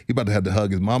interview. He's about to have to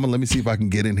hug his mama. Let me see if I can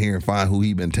get in here and find who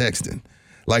he been texting.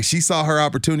 Like, she saw her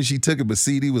opportunity. She took it, but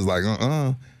CD was like,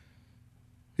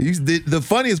 The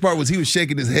funniest part was he was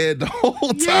shaking his head the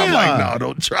whole time, like, no,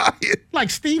 don't try it. Like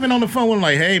Steven on the phone was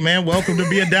like, hey, man, welcome to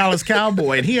be a Dallas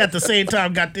Cowboy. And he at the same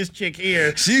time got this chick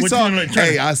here. She saw,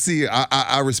 hey, I see it.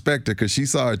 I respect her because she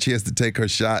saw her chance to take her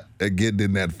shot at getting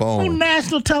in that phone. On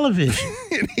national television.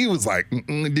 And he was like,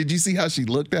 did you see how she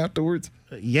looked afterwards?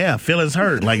 Yeah, feelings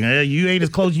hurt. Like, you ain't as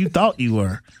close as you thought you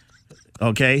were.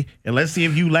 Okay, and let's see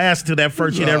if you last to that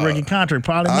first year that rookie contract.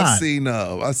 Probably not.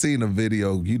 I seen a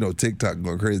video. You know, TikTok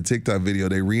going crazy. TikTok video.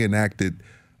 They reenacted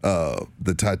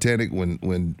the Titanic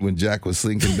when Jack was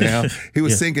sinking down. He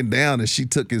was sinking down, and she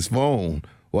took his phone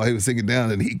while he was sinking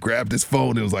down, and he grabbed his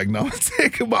phone and was like, "No, I'm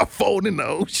taking my phone in the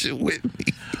ocean with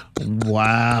me."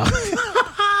 Wow.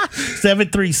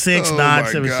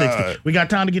 736-9760. We got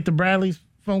time to get to Bradley's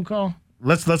phone call.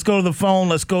 Let's go to the phone.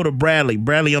 Let's go to Bradley.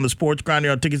 Bradley on the Sports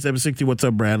Grinder on Ticket 760. What's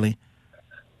up, Bradley?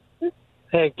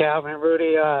 Hey, Calvin,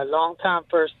 Rudy. Long time,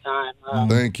 first time.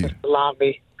 Thank you. Mr.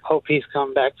 Lomby. Hope he's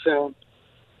come back soon.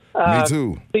 Me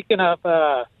too. Speaking of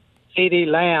CeeDee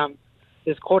Lamb,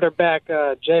 his quarterback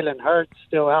Jalen Hurts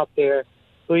still out there.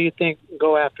 Who do you think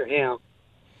go after him?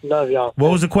 Love y'all.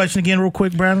 What was the question again, real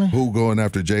quick, Bradley? Who going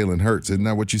after Jalen Hurts? Isn't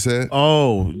that what you said?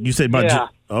 Oh, you said about Yeah.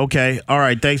 okay. All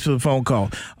right. Thanks for the phone call.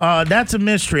 That's a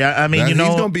mystery. I mean, he's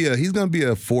gonna be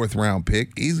a 4th round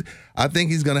pick. I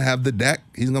think he's gonna have the Dak.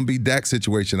 He's gonna be Dak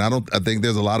situation. I think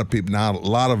there's a lot of people now, a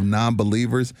lot of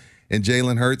non-believers in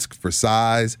Jalen Hurts for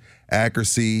size,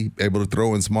 accuracy, able to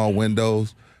throw in small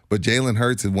windows. But Jalen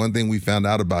Hurts is one thing we found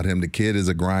out about him. The kid is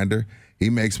a grinder. He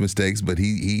makes mistakes, but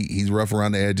he's rough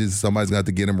around the edges. Somebody's got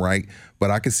to get him right. But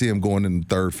I can see him going in the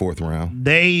 3rd, 4th round.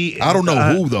 I don't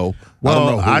know who though. Well, I don't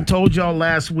know who. I told y'all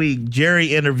last week.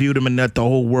 Jerry interviewed him and let the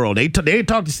whole world. They talked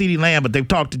to CeeDee Lamb, but they've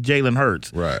talked to Jalen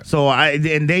Hurts. Right. So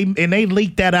they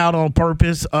leaked that out on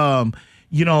purpose.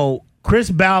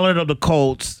 Chris Ballard of the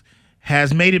Colts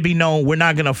has made it be known we're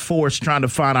not going to force trying to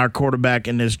find our quarterback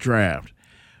in this draft.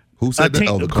 Who said that?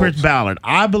 The Chris Colts. Ballard.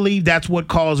 I believe that's what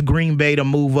caused Green Bay to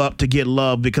move up to get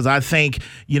Love because I think,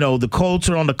 the Colts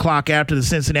are on the clock after the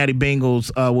Cincinnati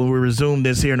Bengals when we resume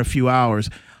this here in a few hours.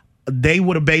 They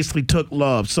would have basically took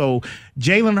Love. So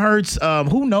Jalen Hurts,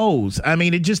 who knows? I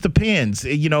mean, it just depends.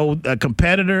 A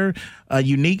competitor, a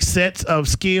unique set of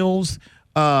skills.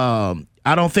 I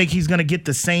don't think he's going to get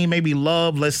the same maybe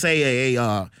Love, let's say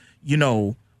a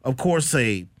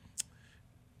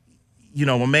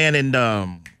man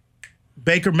in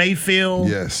Baker Mayfield,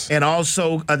 yes, and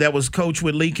also that was coached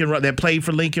with that played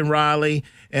for Lincoln Riley,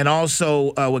 and also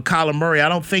with Kyler Murray. I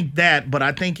don't think that, but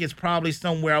I think it's probably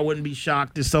somewhere. I wouldn't be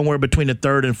shocked. It's somewhere between the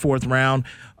 3rd and 4th round.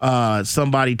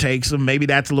 Somebody takes him. Maybe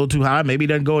that's a little too high. Maybe he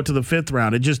doesn't go to the 5th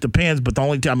round. It just depends. But the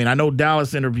only time, I know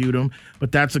Dallas interviewed him,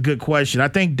 but that's a good question. I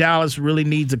think Dallas really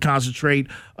needs to concentrate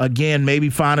again,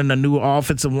 maybe finding a new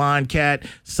offensive line cat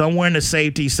somewhere in the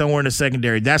safety, somewhere in the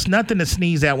secondary. That's nothing to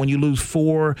sneeze at when you lose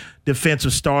 4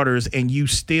 defensive starters and you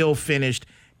still finished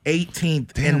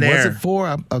 18th in there. Was it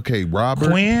 4? Okay, Robert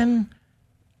Quinn,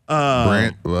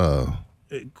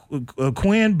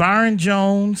 Quinn, Byron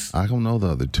Jones. I don't know the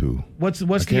other 2. What's the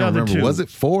can't other remember. 2? Was it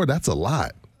 4? That's a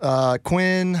lot.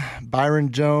 Quinn,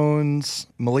 Byron Jones,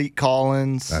 Malik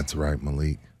Collins. That's right,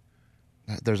 Malik.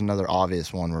 There's another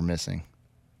obvious one we're missing.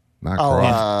 Not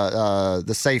Cross.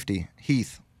 The safety,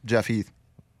 Jeff Heath.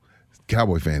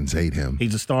 Cowboy fans hate him.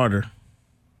 He's a starter.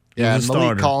 Yeah, He's a Malik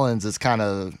starter. Collins is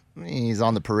he's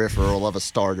on the peripheral of a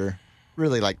starter.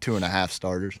 Really like 2.5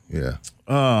 starters. Yeah.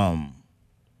 I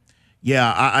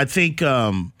think,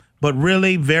 but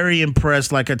really very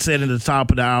impressed. Like I said in the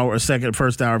top of the hour,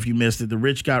 first hour, if you missed it, the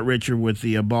rich got richer with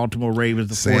the Baltimore Ravens,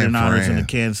 the 49ers, and the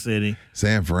Kansas City.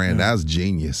 San Fran, that was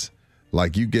genius.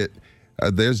 Like you get,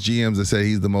 there's GMs that say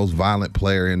he's the most violent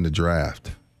player in the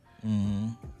draft. Mm-hmm.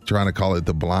 Trying to call it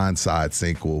the Blind Side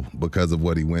sequel because of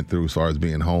what he went through as far as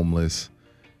being homeless,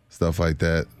 stuff like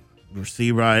that.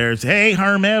 Receiver out there, hey,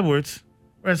 Herm Edwards.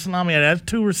 Salami, that's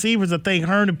 2 receivers I think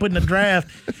Herm had put in the draft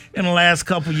in the last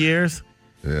couple years.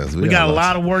 Yes, we got a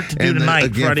lot of work to do tonight.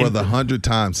 Again, Freddie. for the 100th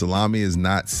time, Salami is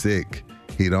not sick.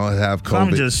 He don't have COVID.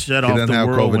 Salami just shut off the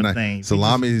world with things.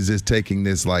 Salami is just taking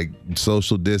this like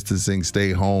social distancing,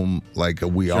 stay home, like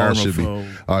we all should be. All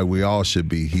right, we all should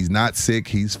be. He's not sick.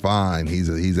 He's fine. He's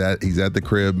at the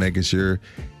crib making sure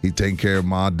he's taking care of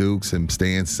Ma Dukes and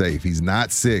staying safe. He's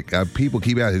not sick. People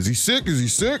keep asking, is he sick? Is he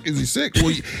sick? Is he sick?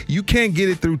 Well, you can't get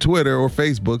it through Twitter or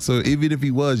Facebook. So even if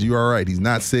he was, you're all right. He's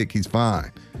not sick. He's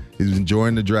fine. He was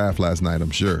enjoying the draft last night,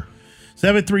 I'm sure.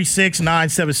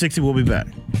 736-9760. We'll be back.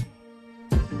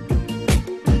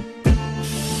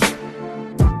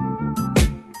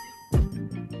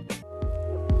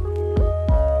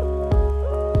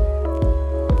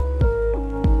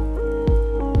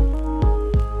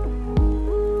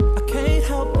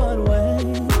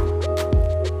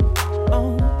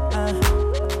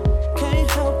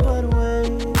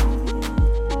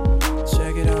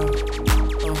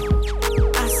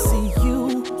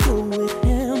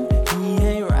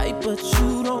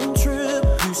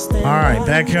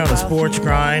 Back here on the Sports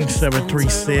Grind,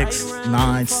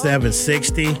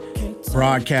 736-9760.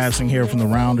 Broadcasting here from the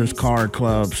Rounders Card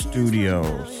Club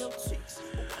studios.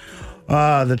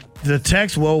 The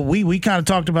text, well, we kind of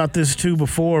talked about this too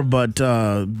before, but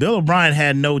Bill O'Brien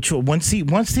had no choice. Once he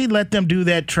let them do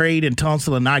that trade in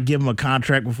Tunsil and not give him a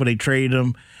contract before they traded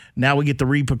him, now we get the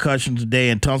repercussions today,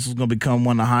 and Tunsil's going to become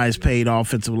one of the highest paid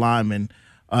offensive linemen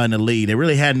in the league. They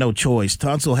really had no choice.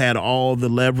 Tunsil had all the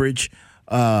leverage.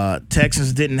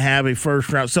 Texans didn't have a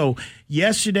first round. So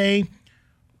yesterday,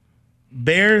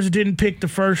 Bears didn't pick the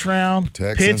first round.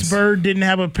 Texans. Pittsburgh didn't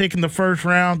have a pick in the first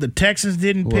round. The Texans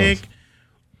didn't pick.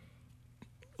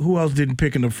 Who else didn't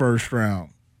pick in the first round?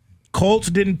 Colts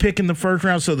didn't pick in the first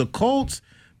round. So the Colts,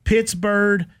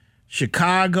 Pittsburgh,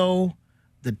 Chicago,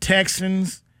 the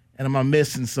Texans, and am I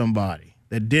missing somebody?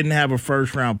 that didn't have a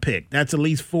first-round pick. That's at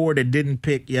least 4 that didn't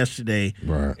pick yesterday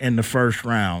in the first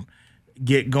round.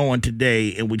 Get going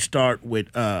today, and we start with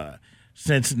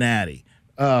Cincinnati.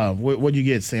 What'd you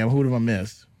get, Sam? Who did I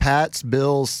miss? Pats,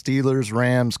 Bills, Steelers,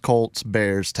 Rams, Colts,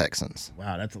 Bears, Texans.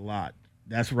 Wow, that's a lot.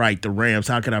 That's right, the Rams.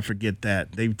 How could I forget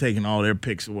that? They've taken all their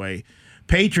picks away.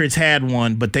 Patriots had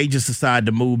one, but they just decided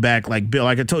to move back like Bill.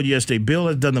 Like I told you yesterday, Bill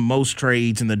has done the most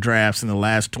trades in the drafts in the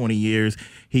last 20 years.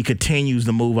 He continues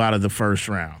to move out of the first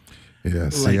round. Yeah,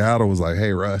 Seattle was like,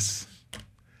 hey, Russ,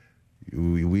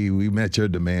 we met your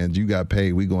demands. You got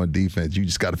paid. We going defense. You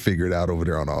just got to figure it out over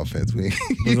there on offense.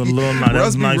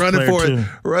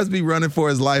 Russ be running for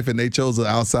his life, and they chose an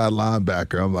outside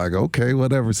linebacker. I'm like, okay,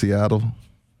 whatever, Seattle.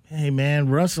 Hey, man,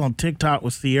 Russ on TikTok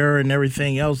with Sierra and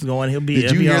everything else going.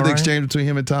 Did you hear the exchange between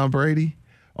him and Tom Brady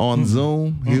on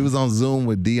Zoom? He was on Zoom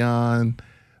with Dion,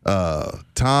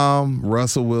 Tom,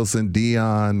 Russell Wilson,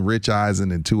 Dion, Rich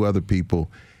Eisen, and 2 other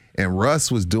people. And Russ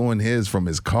was doing his from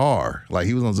his car. Like,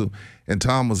 he was on Zoom. And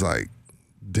Tom was like,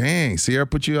 dang, Sierra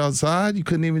put you outside? You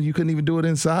couldn't even do it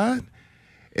inside?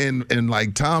 And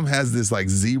like, Tom has this, like,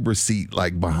 zebra seat,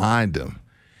 like, behind him.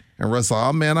 And Russ,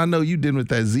 oh, man, I know you did with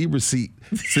that zebra seat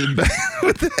sitting back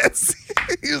with that seat.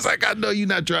 He was like, I know you're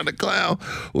not trying to clown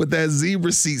with that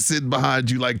zebra seat sitting behind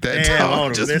you like that. Damn,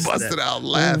 Tom just busted out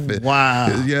laughing. Ooh,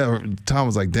 wow. Yeah, Tom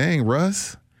was like, dang,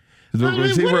 Russ.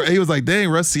 He was like, dang,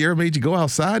 Russ, Sierra made you go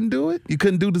outside and do it? You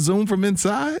couldn't do the Zoom from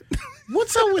inside?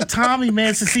 What's up with Tommy,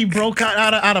 man, since he broke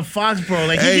out of Foxborough?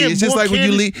 Like, hey, it's just like when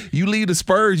you leave the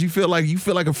Spurs, you feel like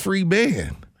a free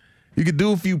man. You could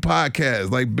do a few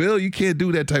podcasts. Like, Bill, you can't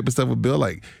do that type of stuff with Bill.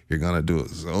 Like, you're going to do a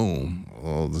Zoom.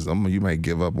 Well, you might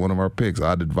give up one of our picks.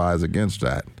 I'd advise against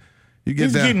that.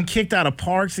 He's getting kicked out of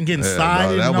parks and getting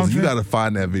sided. You got to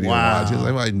find that video. Wow. Watch.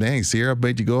 Like, dang, Sierra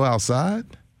made you go outside?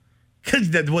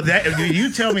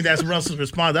 You tell me that's Russell's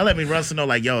response. That let me Russell know,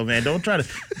 like, yo, man, don't try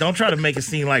to make it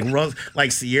seem like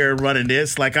Sierra running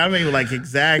this. Like, I mean, like,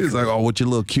 exactly. He's like, oh, with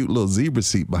your cute little zebra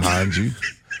seat behind you.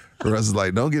 Russ is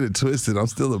like, don't get it twisted. I'm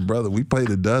still a brother. We play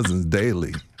the dozens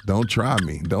daily. Don't try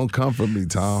me. Don't come for me,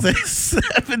 Tom.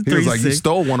 7, he was like, you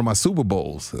stole one of my Super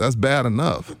Bowls. That's bad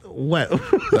enough. What?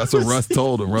 That's what Russ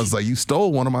told him. Russ was like, you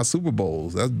stole one of my Super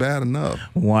Bowls. That's bad enough.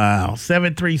 Wow.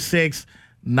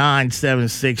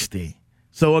 736-9760.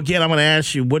 So again, I'm going to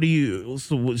ask you,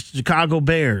 Chicago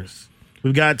Bears?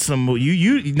 We've got some.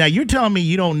 Now you're telling me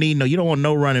you don't want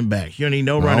no running back. You don't need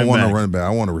no running back. I don't want no running back.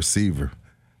 I want a receiver.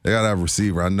 They got to have a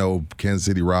receiver. I know Kansas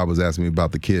City Rob was asking me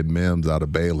about the kid Mims out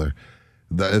of Baylor.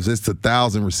 It's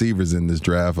 1,000 receivers in this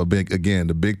draft. The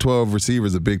Big 12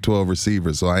 receivers are Big 12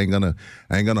 receivers. So I ain't gonna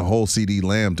hold CD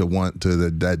Lamb to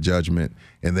that judgment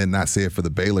and then not say it for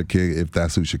the Baylor kid if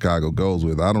that's who Chicago goes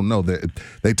with. I don't know.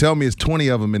 They tell me it's 20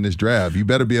 of them in this draft. You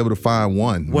better be able to find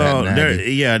one. Well,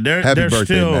 Happy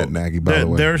birthday, Matt Nagy, by the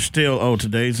way. They're still.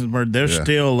 Today's his birthday.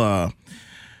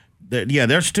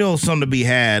 There's still some to be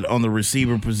had on the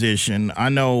receiver position. I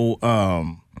know,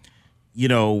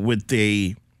 with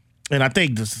the. And I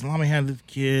think the Salami had this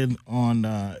kid on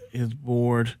his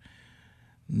board.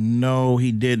 No,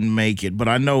 he didn't make it. But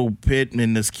I know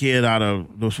Pittman, this kid out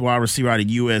of the wide receiver out of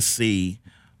USC.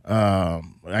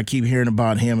 I keep hearing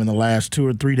about him in the last 2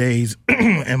 or 3 days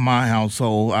in my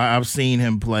household. I've seen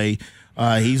him play.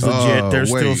 He's legit. There's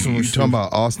still some. You talking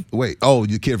about Austin? Wait. Oh,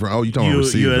 you kid from? Oh, you talking about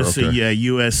receiver? USC? Okay. Yeah,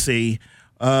 USC.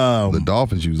 The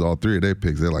Dolphins use all 3 of their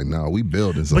picks. They're like, no, we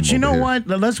building something. But you know what?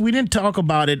 We didn't talk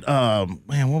about it.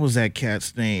 Man, what was that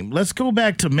cat's name? Let's go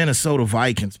back to Minnesota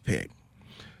Vikings pick.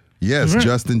 Yes,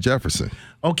 Justin Jefferson.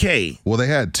 Okay. Well, they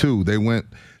had 2. They went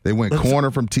corner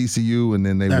from TCU, and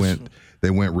then they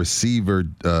went receiver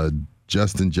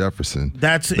Justin Jefferson.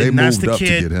 That's the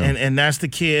kid, and that's the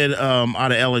kid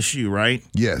out of LSU, right?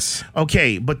 Yes.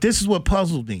 Okay, but this is what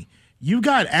puzzled me. You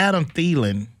got Adam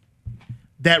Thielen.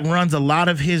 That runs a lot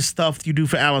of his stuff you do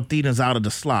for Adam Thielen's out of the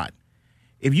slot.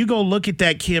 If you go look at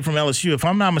that kid from LSU, if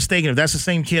I'm not mistaken, if that's the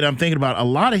same kid I'm thinking about, a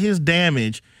lot of his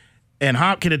damage, and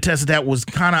Hop can attest to that, was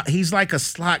he's like a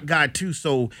slot guy too.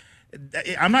 So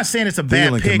I'm not saying it's a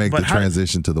bad pick. Thielen can make the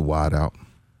transition to the wide out.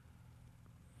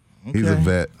 Okay. He's a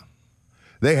vet.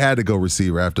 They had to go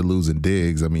receiver after losing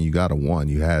Diggs. I mean, you got a one.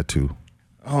 You had to.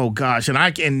 Oh gosh,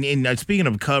 and speaking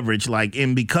of coverage,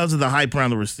 because of the hype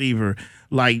around the receiver,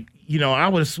 I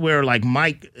would swear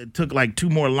Mike took 2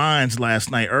 more lines last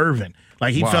night. Irvin,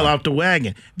 he fell off the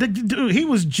wagon. Dude, he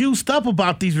was juiced up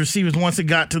about these receivers once it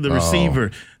got to the receiver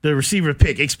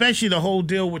pick, especially the whole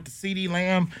deal with the CD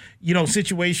Lamb,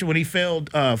 situation when he fell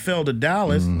to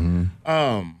Dallas.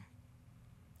 Mm-hmm.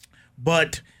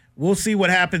 But we'll see what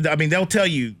happens. I mean, they'll tell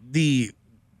you the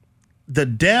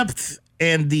depth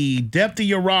and the depth of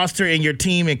your roster and your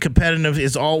team and competitive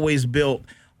is always built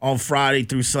on Friday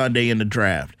through Sunday in the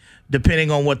draft,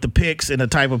 depending on what the picks and the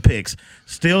type of picks.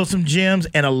 Still some gems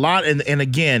and a lot. And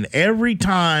again, every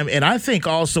time, and I think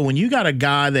also when you got a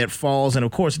guy that falls and,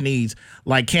 of course, needs,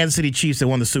 like Kansas City Chiefs that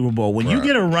won the Super Bowl, when you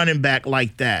get a running back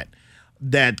like that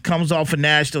comes off a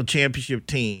national championship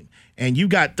team, and you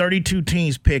got 32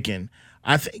 teams picking,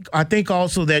 I think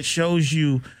also that shows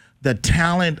you the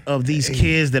talent of these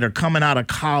kids that are coming out of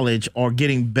college are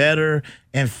getting better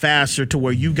and faster to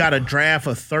where you got a draft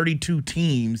of 32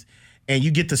 teams and you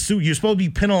get the suit. You're supposed to be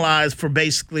penalized for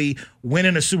basically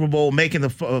winning a Super Bowl, making the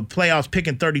playoffs,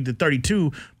 picking 30 to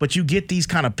 32, but you get these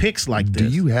kind of picks like this.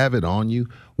 Do you have it on you?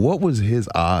 What was his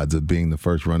odds of being the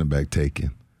first running back taken?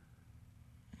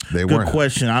 Good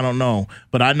question. I don't know.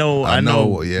 But I know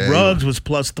Ruggs was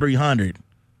plus 300.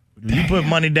 If you put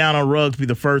money down on Ruggs be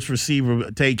the first receiver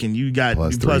taken, you got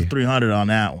plus 300 on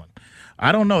that one.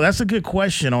 I don't know. That's a good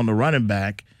question on the running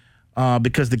back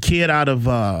because the kid out of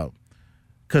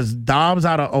because Dobbs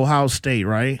out of Ohio State,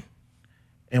 right?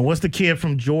 And what's the kid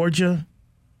from Georgia?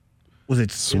 Was it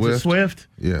Swift?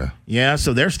 Yeah. Yeah,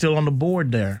 so they're still on the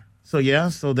board there. So,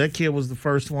 so that kid was the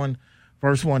first one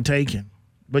taken.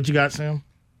 But you got, Sam?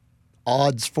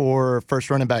 Odds for first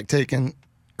running back taken.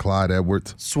 Clyde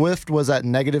Edwards. Swift was at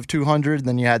negative 200.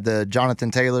 Then you had the Jonathan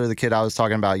Taylor, the kid I was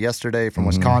talking about yesterday from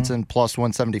Wisconsin, plus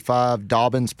 175.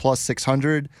 Dobbins, plus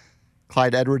 600.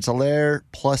 Clyde Edwards-Helaire,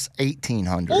 plus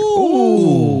 1,800.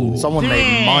 Ooh. Someone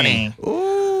made money.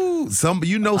 Ooh.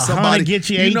 Somebody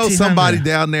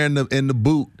down there in the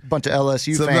boot. Bunch of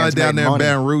LSU somebody fans down there in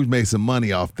Baton Rouge made some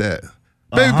money off that.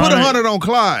 Baby, put 100 on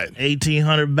Clyde.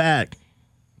 1,800 back.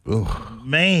 Ooh.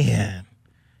 Man.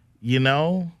 You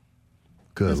know?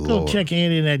 Good Let's Lord. go check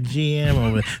Andy in that GM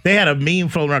over there. They had a meme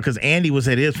floating around because Andy was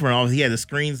at his front office. He had the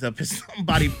screens up and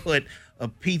somebody put a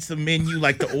pizza menu,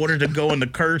 like the order to go in the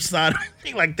curbside.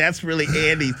 Like that's really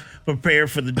Andy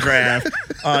prepared for the draft.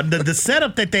 The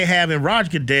setup that they have in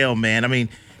Roger Goodell, man. I mean,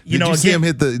 did you see him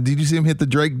hit the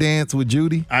Drake dance with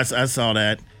Judy? I saw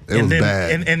that. It was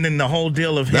bad. And then the whole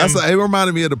deal of him. It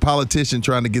reminded me of the politician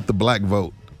trying to get the black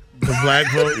vote. The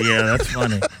black vote? Yeah, that's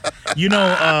funny.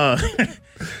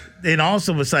 And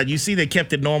also, besides, you see they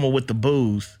kept it normal with the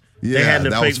booze. Yeah,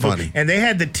 that was funny. And they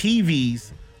had the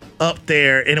TVs up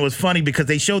there, and it was funny because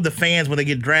they showed the fans when they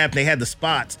get drafted, they had the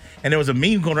spots, and there was a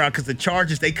meme going around because the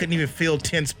Chargers, they couldn't even fill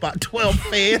 12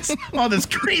 fans on the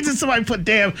screens, and somebody put,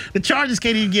 the Chargers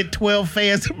can't even get 12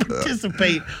 fans to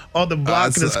participate on the block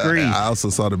of the screen. I also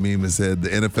saw the meme that said the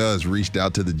NFL has reached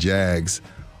out to the Jags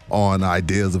on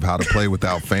ideas of how to play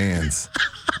without fans.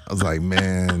 I was like,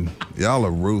 man, y'all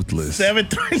are ruthless.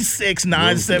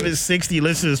 736-9760.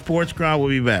 Listen to Sports Grind. We'll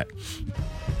be back.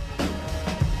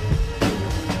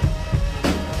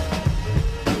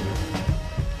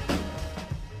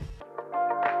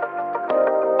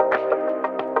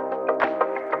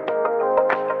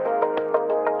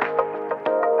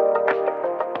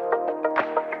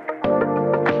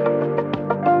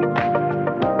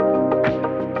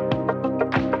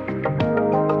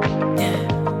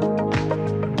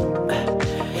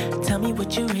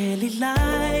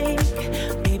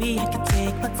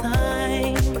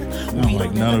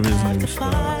 None of his new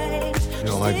stuff. You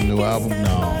don't like the new album?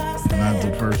 No, not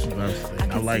the first best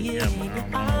thing. I like him.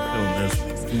 I'm feeling this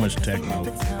too much techno.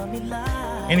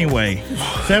 Anyway,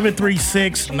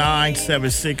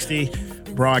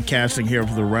 736-9760, broadcasting here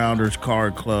from the Rounders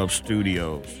Card Club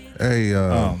Studios. Hey,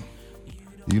 I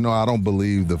don't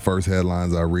believe the first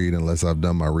headlines I read unless I've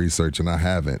done my research, and I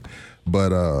haven't. But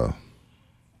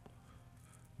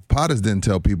Pottas didn't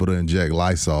tell people to inject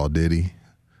Lysol, did he?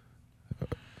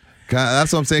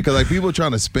 That's what I'm saying, because like people are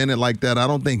trying to spin it like that. I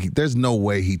don't think there's no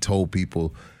way he told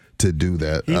people to do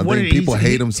that. I think people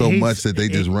hate him so much that they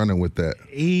just running with that.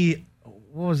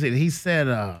 What was it? He said,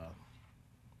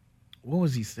 what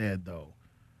was he said though?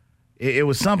 It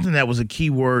was something that was a key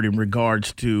word in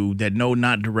regards to that. No,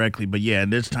 not directly, but yeah.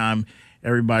 And this time,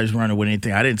 everybody's running with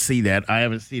anything. I didn't see that. I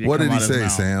haven't seen it. What did he say,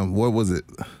 Sam? What was it?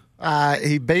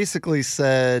 He basically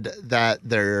said that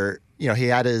he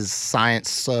had his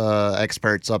science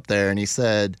experts up there, and he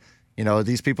said,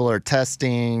 these people are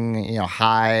testing,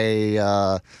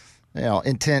 high,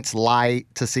 intense light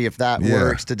to see if that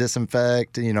works to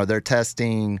disinfect. They're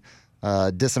testing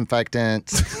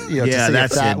disinfectants, to see if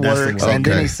that works. And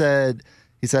then he said,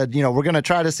 we're going to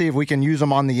try to see if we can use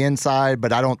them on the inside,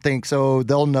 but I don't think so.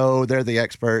 They'll know, they're the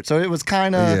expert. So it was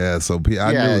kind of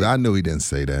I knew he didn't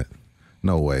say that.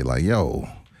 No way. Like, yo.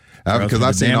 Because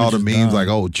I've seen all the memes like,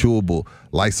 oh, chewable,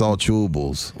 Lysol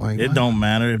chewables. Like, it don't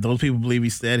matter. If those people believe he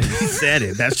said it, he said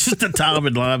it. That's just the time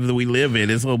in life that we live in.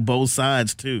 It's on both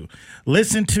sides, too.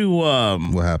 Listen to...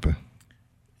 what happened?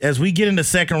 As we get in the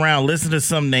second round, listen to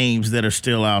some names that are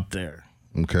still out there.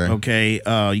 Okay.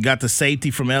 You got the safety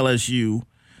from LSU.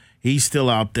 He's still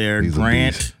out there. He's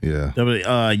Grant.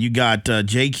 Yeah. You got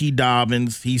J.K.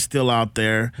 Dobbins. He's still out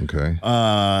there. Okay.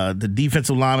 The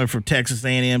defensive lineman from Texas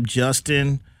A&M,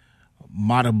 Justin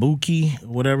Matabuki,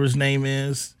 whatever his name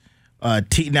is.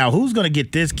 Now, who's going to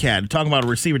get this cat? Talking about a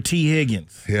receiver, T.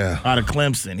 Higgins. Yeah. Out of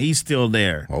Clemson. He's still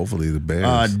there. Hopefully the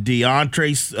Bears.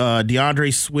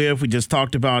 DeAndre Swift, we just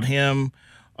talked about him.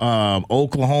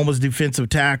 Oklahoma's defensive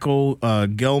tackle,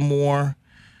 Gilmore.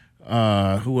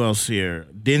 Who else here?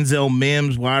 Denzel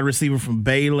Mims, wide receiver from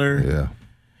Baylor. Yeah.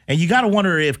 And you got to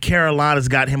wonder if Carolina's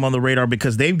got him on the radar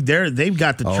because they've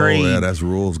got the trade. Oh yeah, that's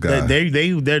Rules guy.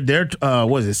 They're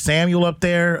was it Samuel up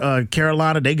there?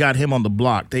 Carolina, they got him on the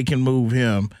block. They can move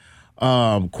him.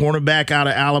 Cornerback out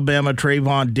of Alabama,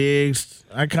 Trayvon Diggs.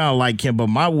 I kind of like him, but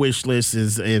my wish list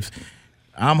is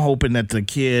I'm hoping that the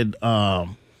kid, my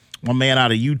man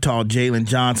out of Utah, Jalen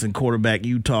Johnson, quarterback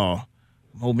Utah.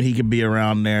 I'm hoping he can be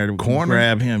around there to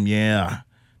grab him. Yeah.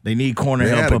 They need corner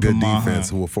help had a up good in defense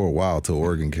for a while till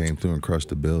Oregon came through and crushed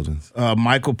the buildings.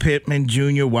 Michael Pittman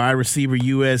Jr., wide receiver,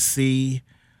 USC.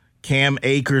 Cam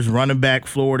Akers, running back,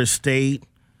 Florida State.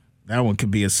 That one could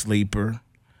be a sleeper.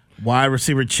 Wide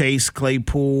receiver Chase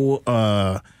Claypool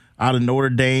out of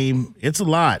Notre Dame. It's a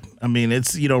lot. I mean,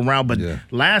 it's round. But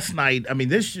last night, I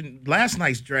mean, last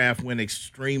night's draft went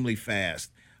extremely fast.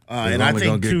 And I think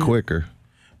gonna get quicker.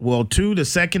 Well, the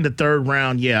second to third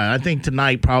round, yeah. I think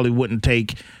tonight probably wouldn't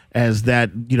take as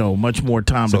that, much more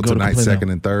time to go tonight, to second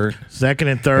and third? Second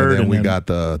and third. And then we got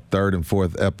the third and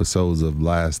fourth episodes of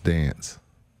Last Dance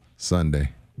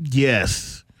Sunday.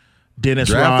 Yes. Dennis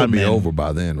Draft Rodman. will be over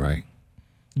by then, right?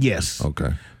 Yes. Okay.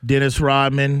 Dennis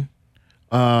Rodman,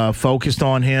 focused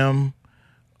on him.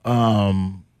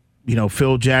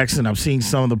 Phil Jackson, I've seen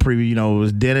some of the preview, it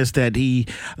was Dennis the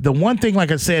one thing,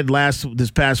 like I said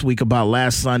this past week about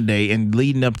last Sunday and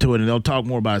leading up to it, and they'll talk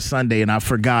more about Sunday, and I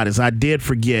did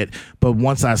forget, but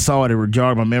once I saw it, it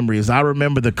jarred my memory, is I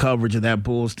remember the coverage of that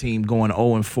Bulls team going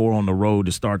 0-4 on the road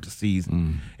to start the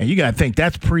season. And you got to think,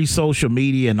 that's pre-social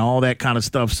media and all that kind of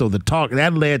stuff, so the talk,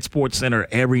 that led SportsCenter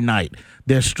every night,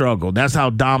 their struggle. That's how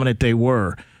dominant they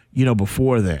were,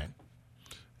 before that.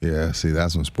 Yeah, see,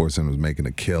 that's when SportsCenter was making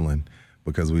a killing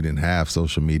because we didn't have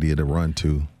social media to run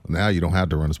to. Now you don't have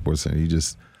to run a SportsCenter. You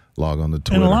just log on to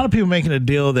Twitter. And a lot of people making a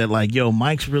deal that, like,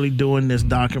 Mike's really doing this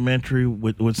documentary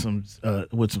with some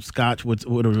scotch, with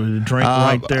a drink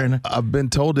right there. I've been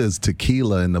told there's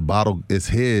tequila in the bottle. It's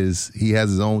his. He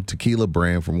has his own tequila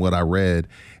brand from what I read,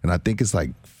 and I think it's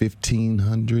like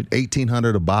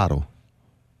 $1,800 a bottle.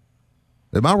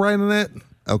 Am I right on that?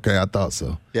 Okay, I thought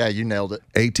so. Yeah, you nailed it.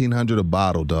 $1,800 a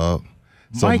bottle, dog.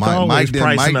 So Mike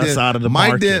pricing us out of the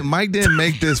market. Mike didn't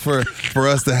make this for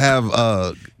us to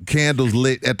have candles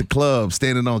lit at the club,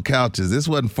 standing on couches. This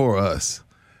wasn't for us.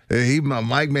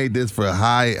 Mike made this for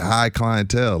high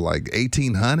clientele, like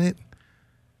 $1,800.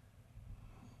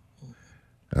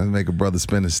 That'd make a brother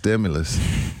spend a stimulus,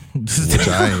 which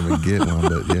I ain't even get one,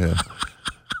 but yeah.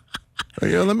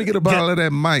 Yo, let me get a bottle of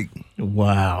that Mike.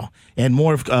 Wow. And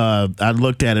more, I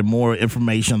looked at it, more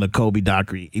information on the Kobe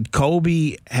documentary.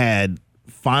 Kobe had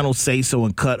final say-so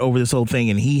and cut over this whole thing,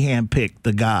 and he handpicked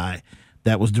the guy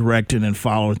that was directing and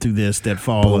following through this that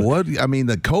followed.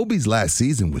 The Kobe's last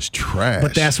season was trash.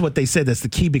 But that's what they said. That's the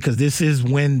key, because this is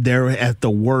when they're at the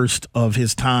worst of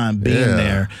his time being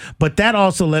there. But that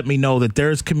also let me know that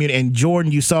there's community. And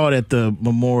Jordan, you saw it at the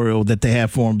memorial that they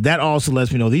had for him. That also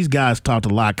lets me know these guys talked a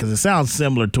lot, because it sounds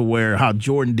similar to how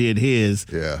Jordan did his,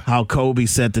 how Kobe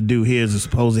set to do his, is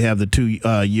supposed to have the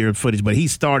 2-year footage. But he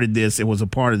started this. It was a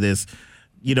part of this,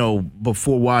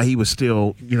 before, while he was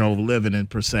still, living in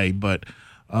per se, but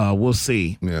we'll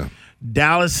see. Yeah.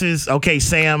 Dallas's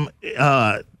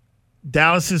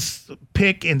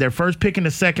pick in their first pick in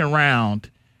the second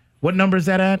round. What number is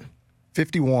that at?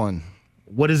 51.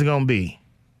 What is it going to be?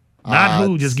 Not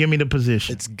who, just give me the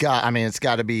position. It's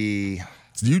got to be.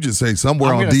 You just say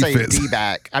somewhere on defense. I'm going to say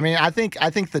D-back. I mean, I think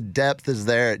the depth is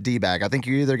there at D-back. I think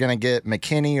you're either going to get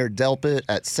McKinney or Delpit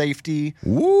at safety,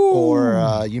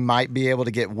 or you might be able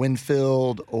to get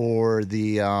Winfield or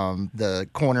the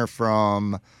corner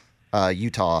from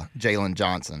Utah, Jalen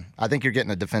Johnson. I think you're getting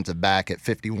a defensive back at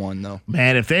 51, though.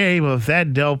 Man, if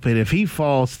that Delpit, if he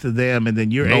falls to them, and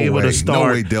then you're able to start.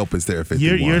 No way Delpit's there at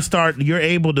 51. You're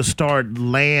able to start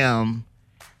Lamb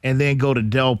and then go to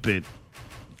Delpit.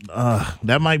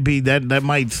 That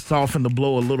might soften the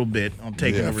blow a little bit on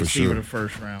taking a receiver the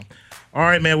first round. All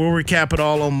right, man, we'll recap it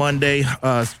all on Monday.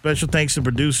 Special thanks to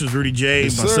producers Rudy J,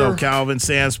 myself, Calvin,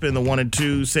 Sandspin, the 1 and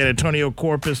 2, San Antonio,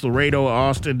 Corpus, Laredo,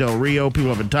 Austin, Del Rio,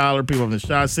 people up in Tyler, people up in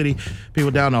Shot City,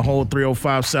 people down the whole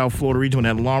 305 South Florida region.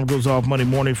 When that alarm goes off Monday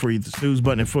morning for you, the snooze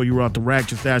button, and before you off the rack,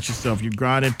 just ask yourself, you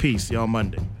grind in peace. See you on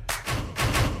Monday.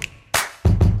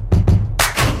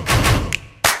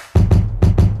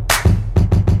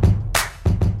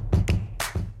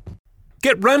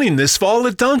 Get running this fall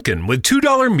at Dunkin' with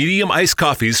 $2 medium iced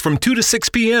coffees from 2 to 6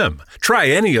 p.m. Try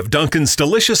any of Dunkin's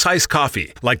delicious iced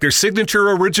coffee, like their signature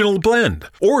original blend.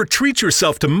 Or treat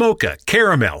yourself to mocha,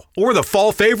 caramel, or the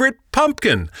fall favorite,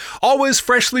 pumpkin. Always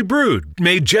freshly brewed,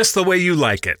 made just the way you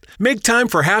like it. Make time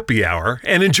for happy hour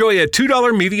and enjoy a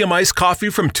 $2 medium iced coffee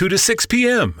from 2 to 6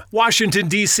 p.m. Washington,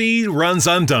 D.C. runs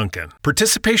on Dunkin'.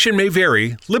 Participation may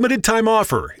vary. Limited time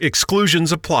offer.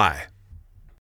 Exclusions apply.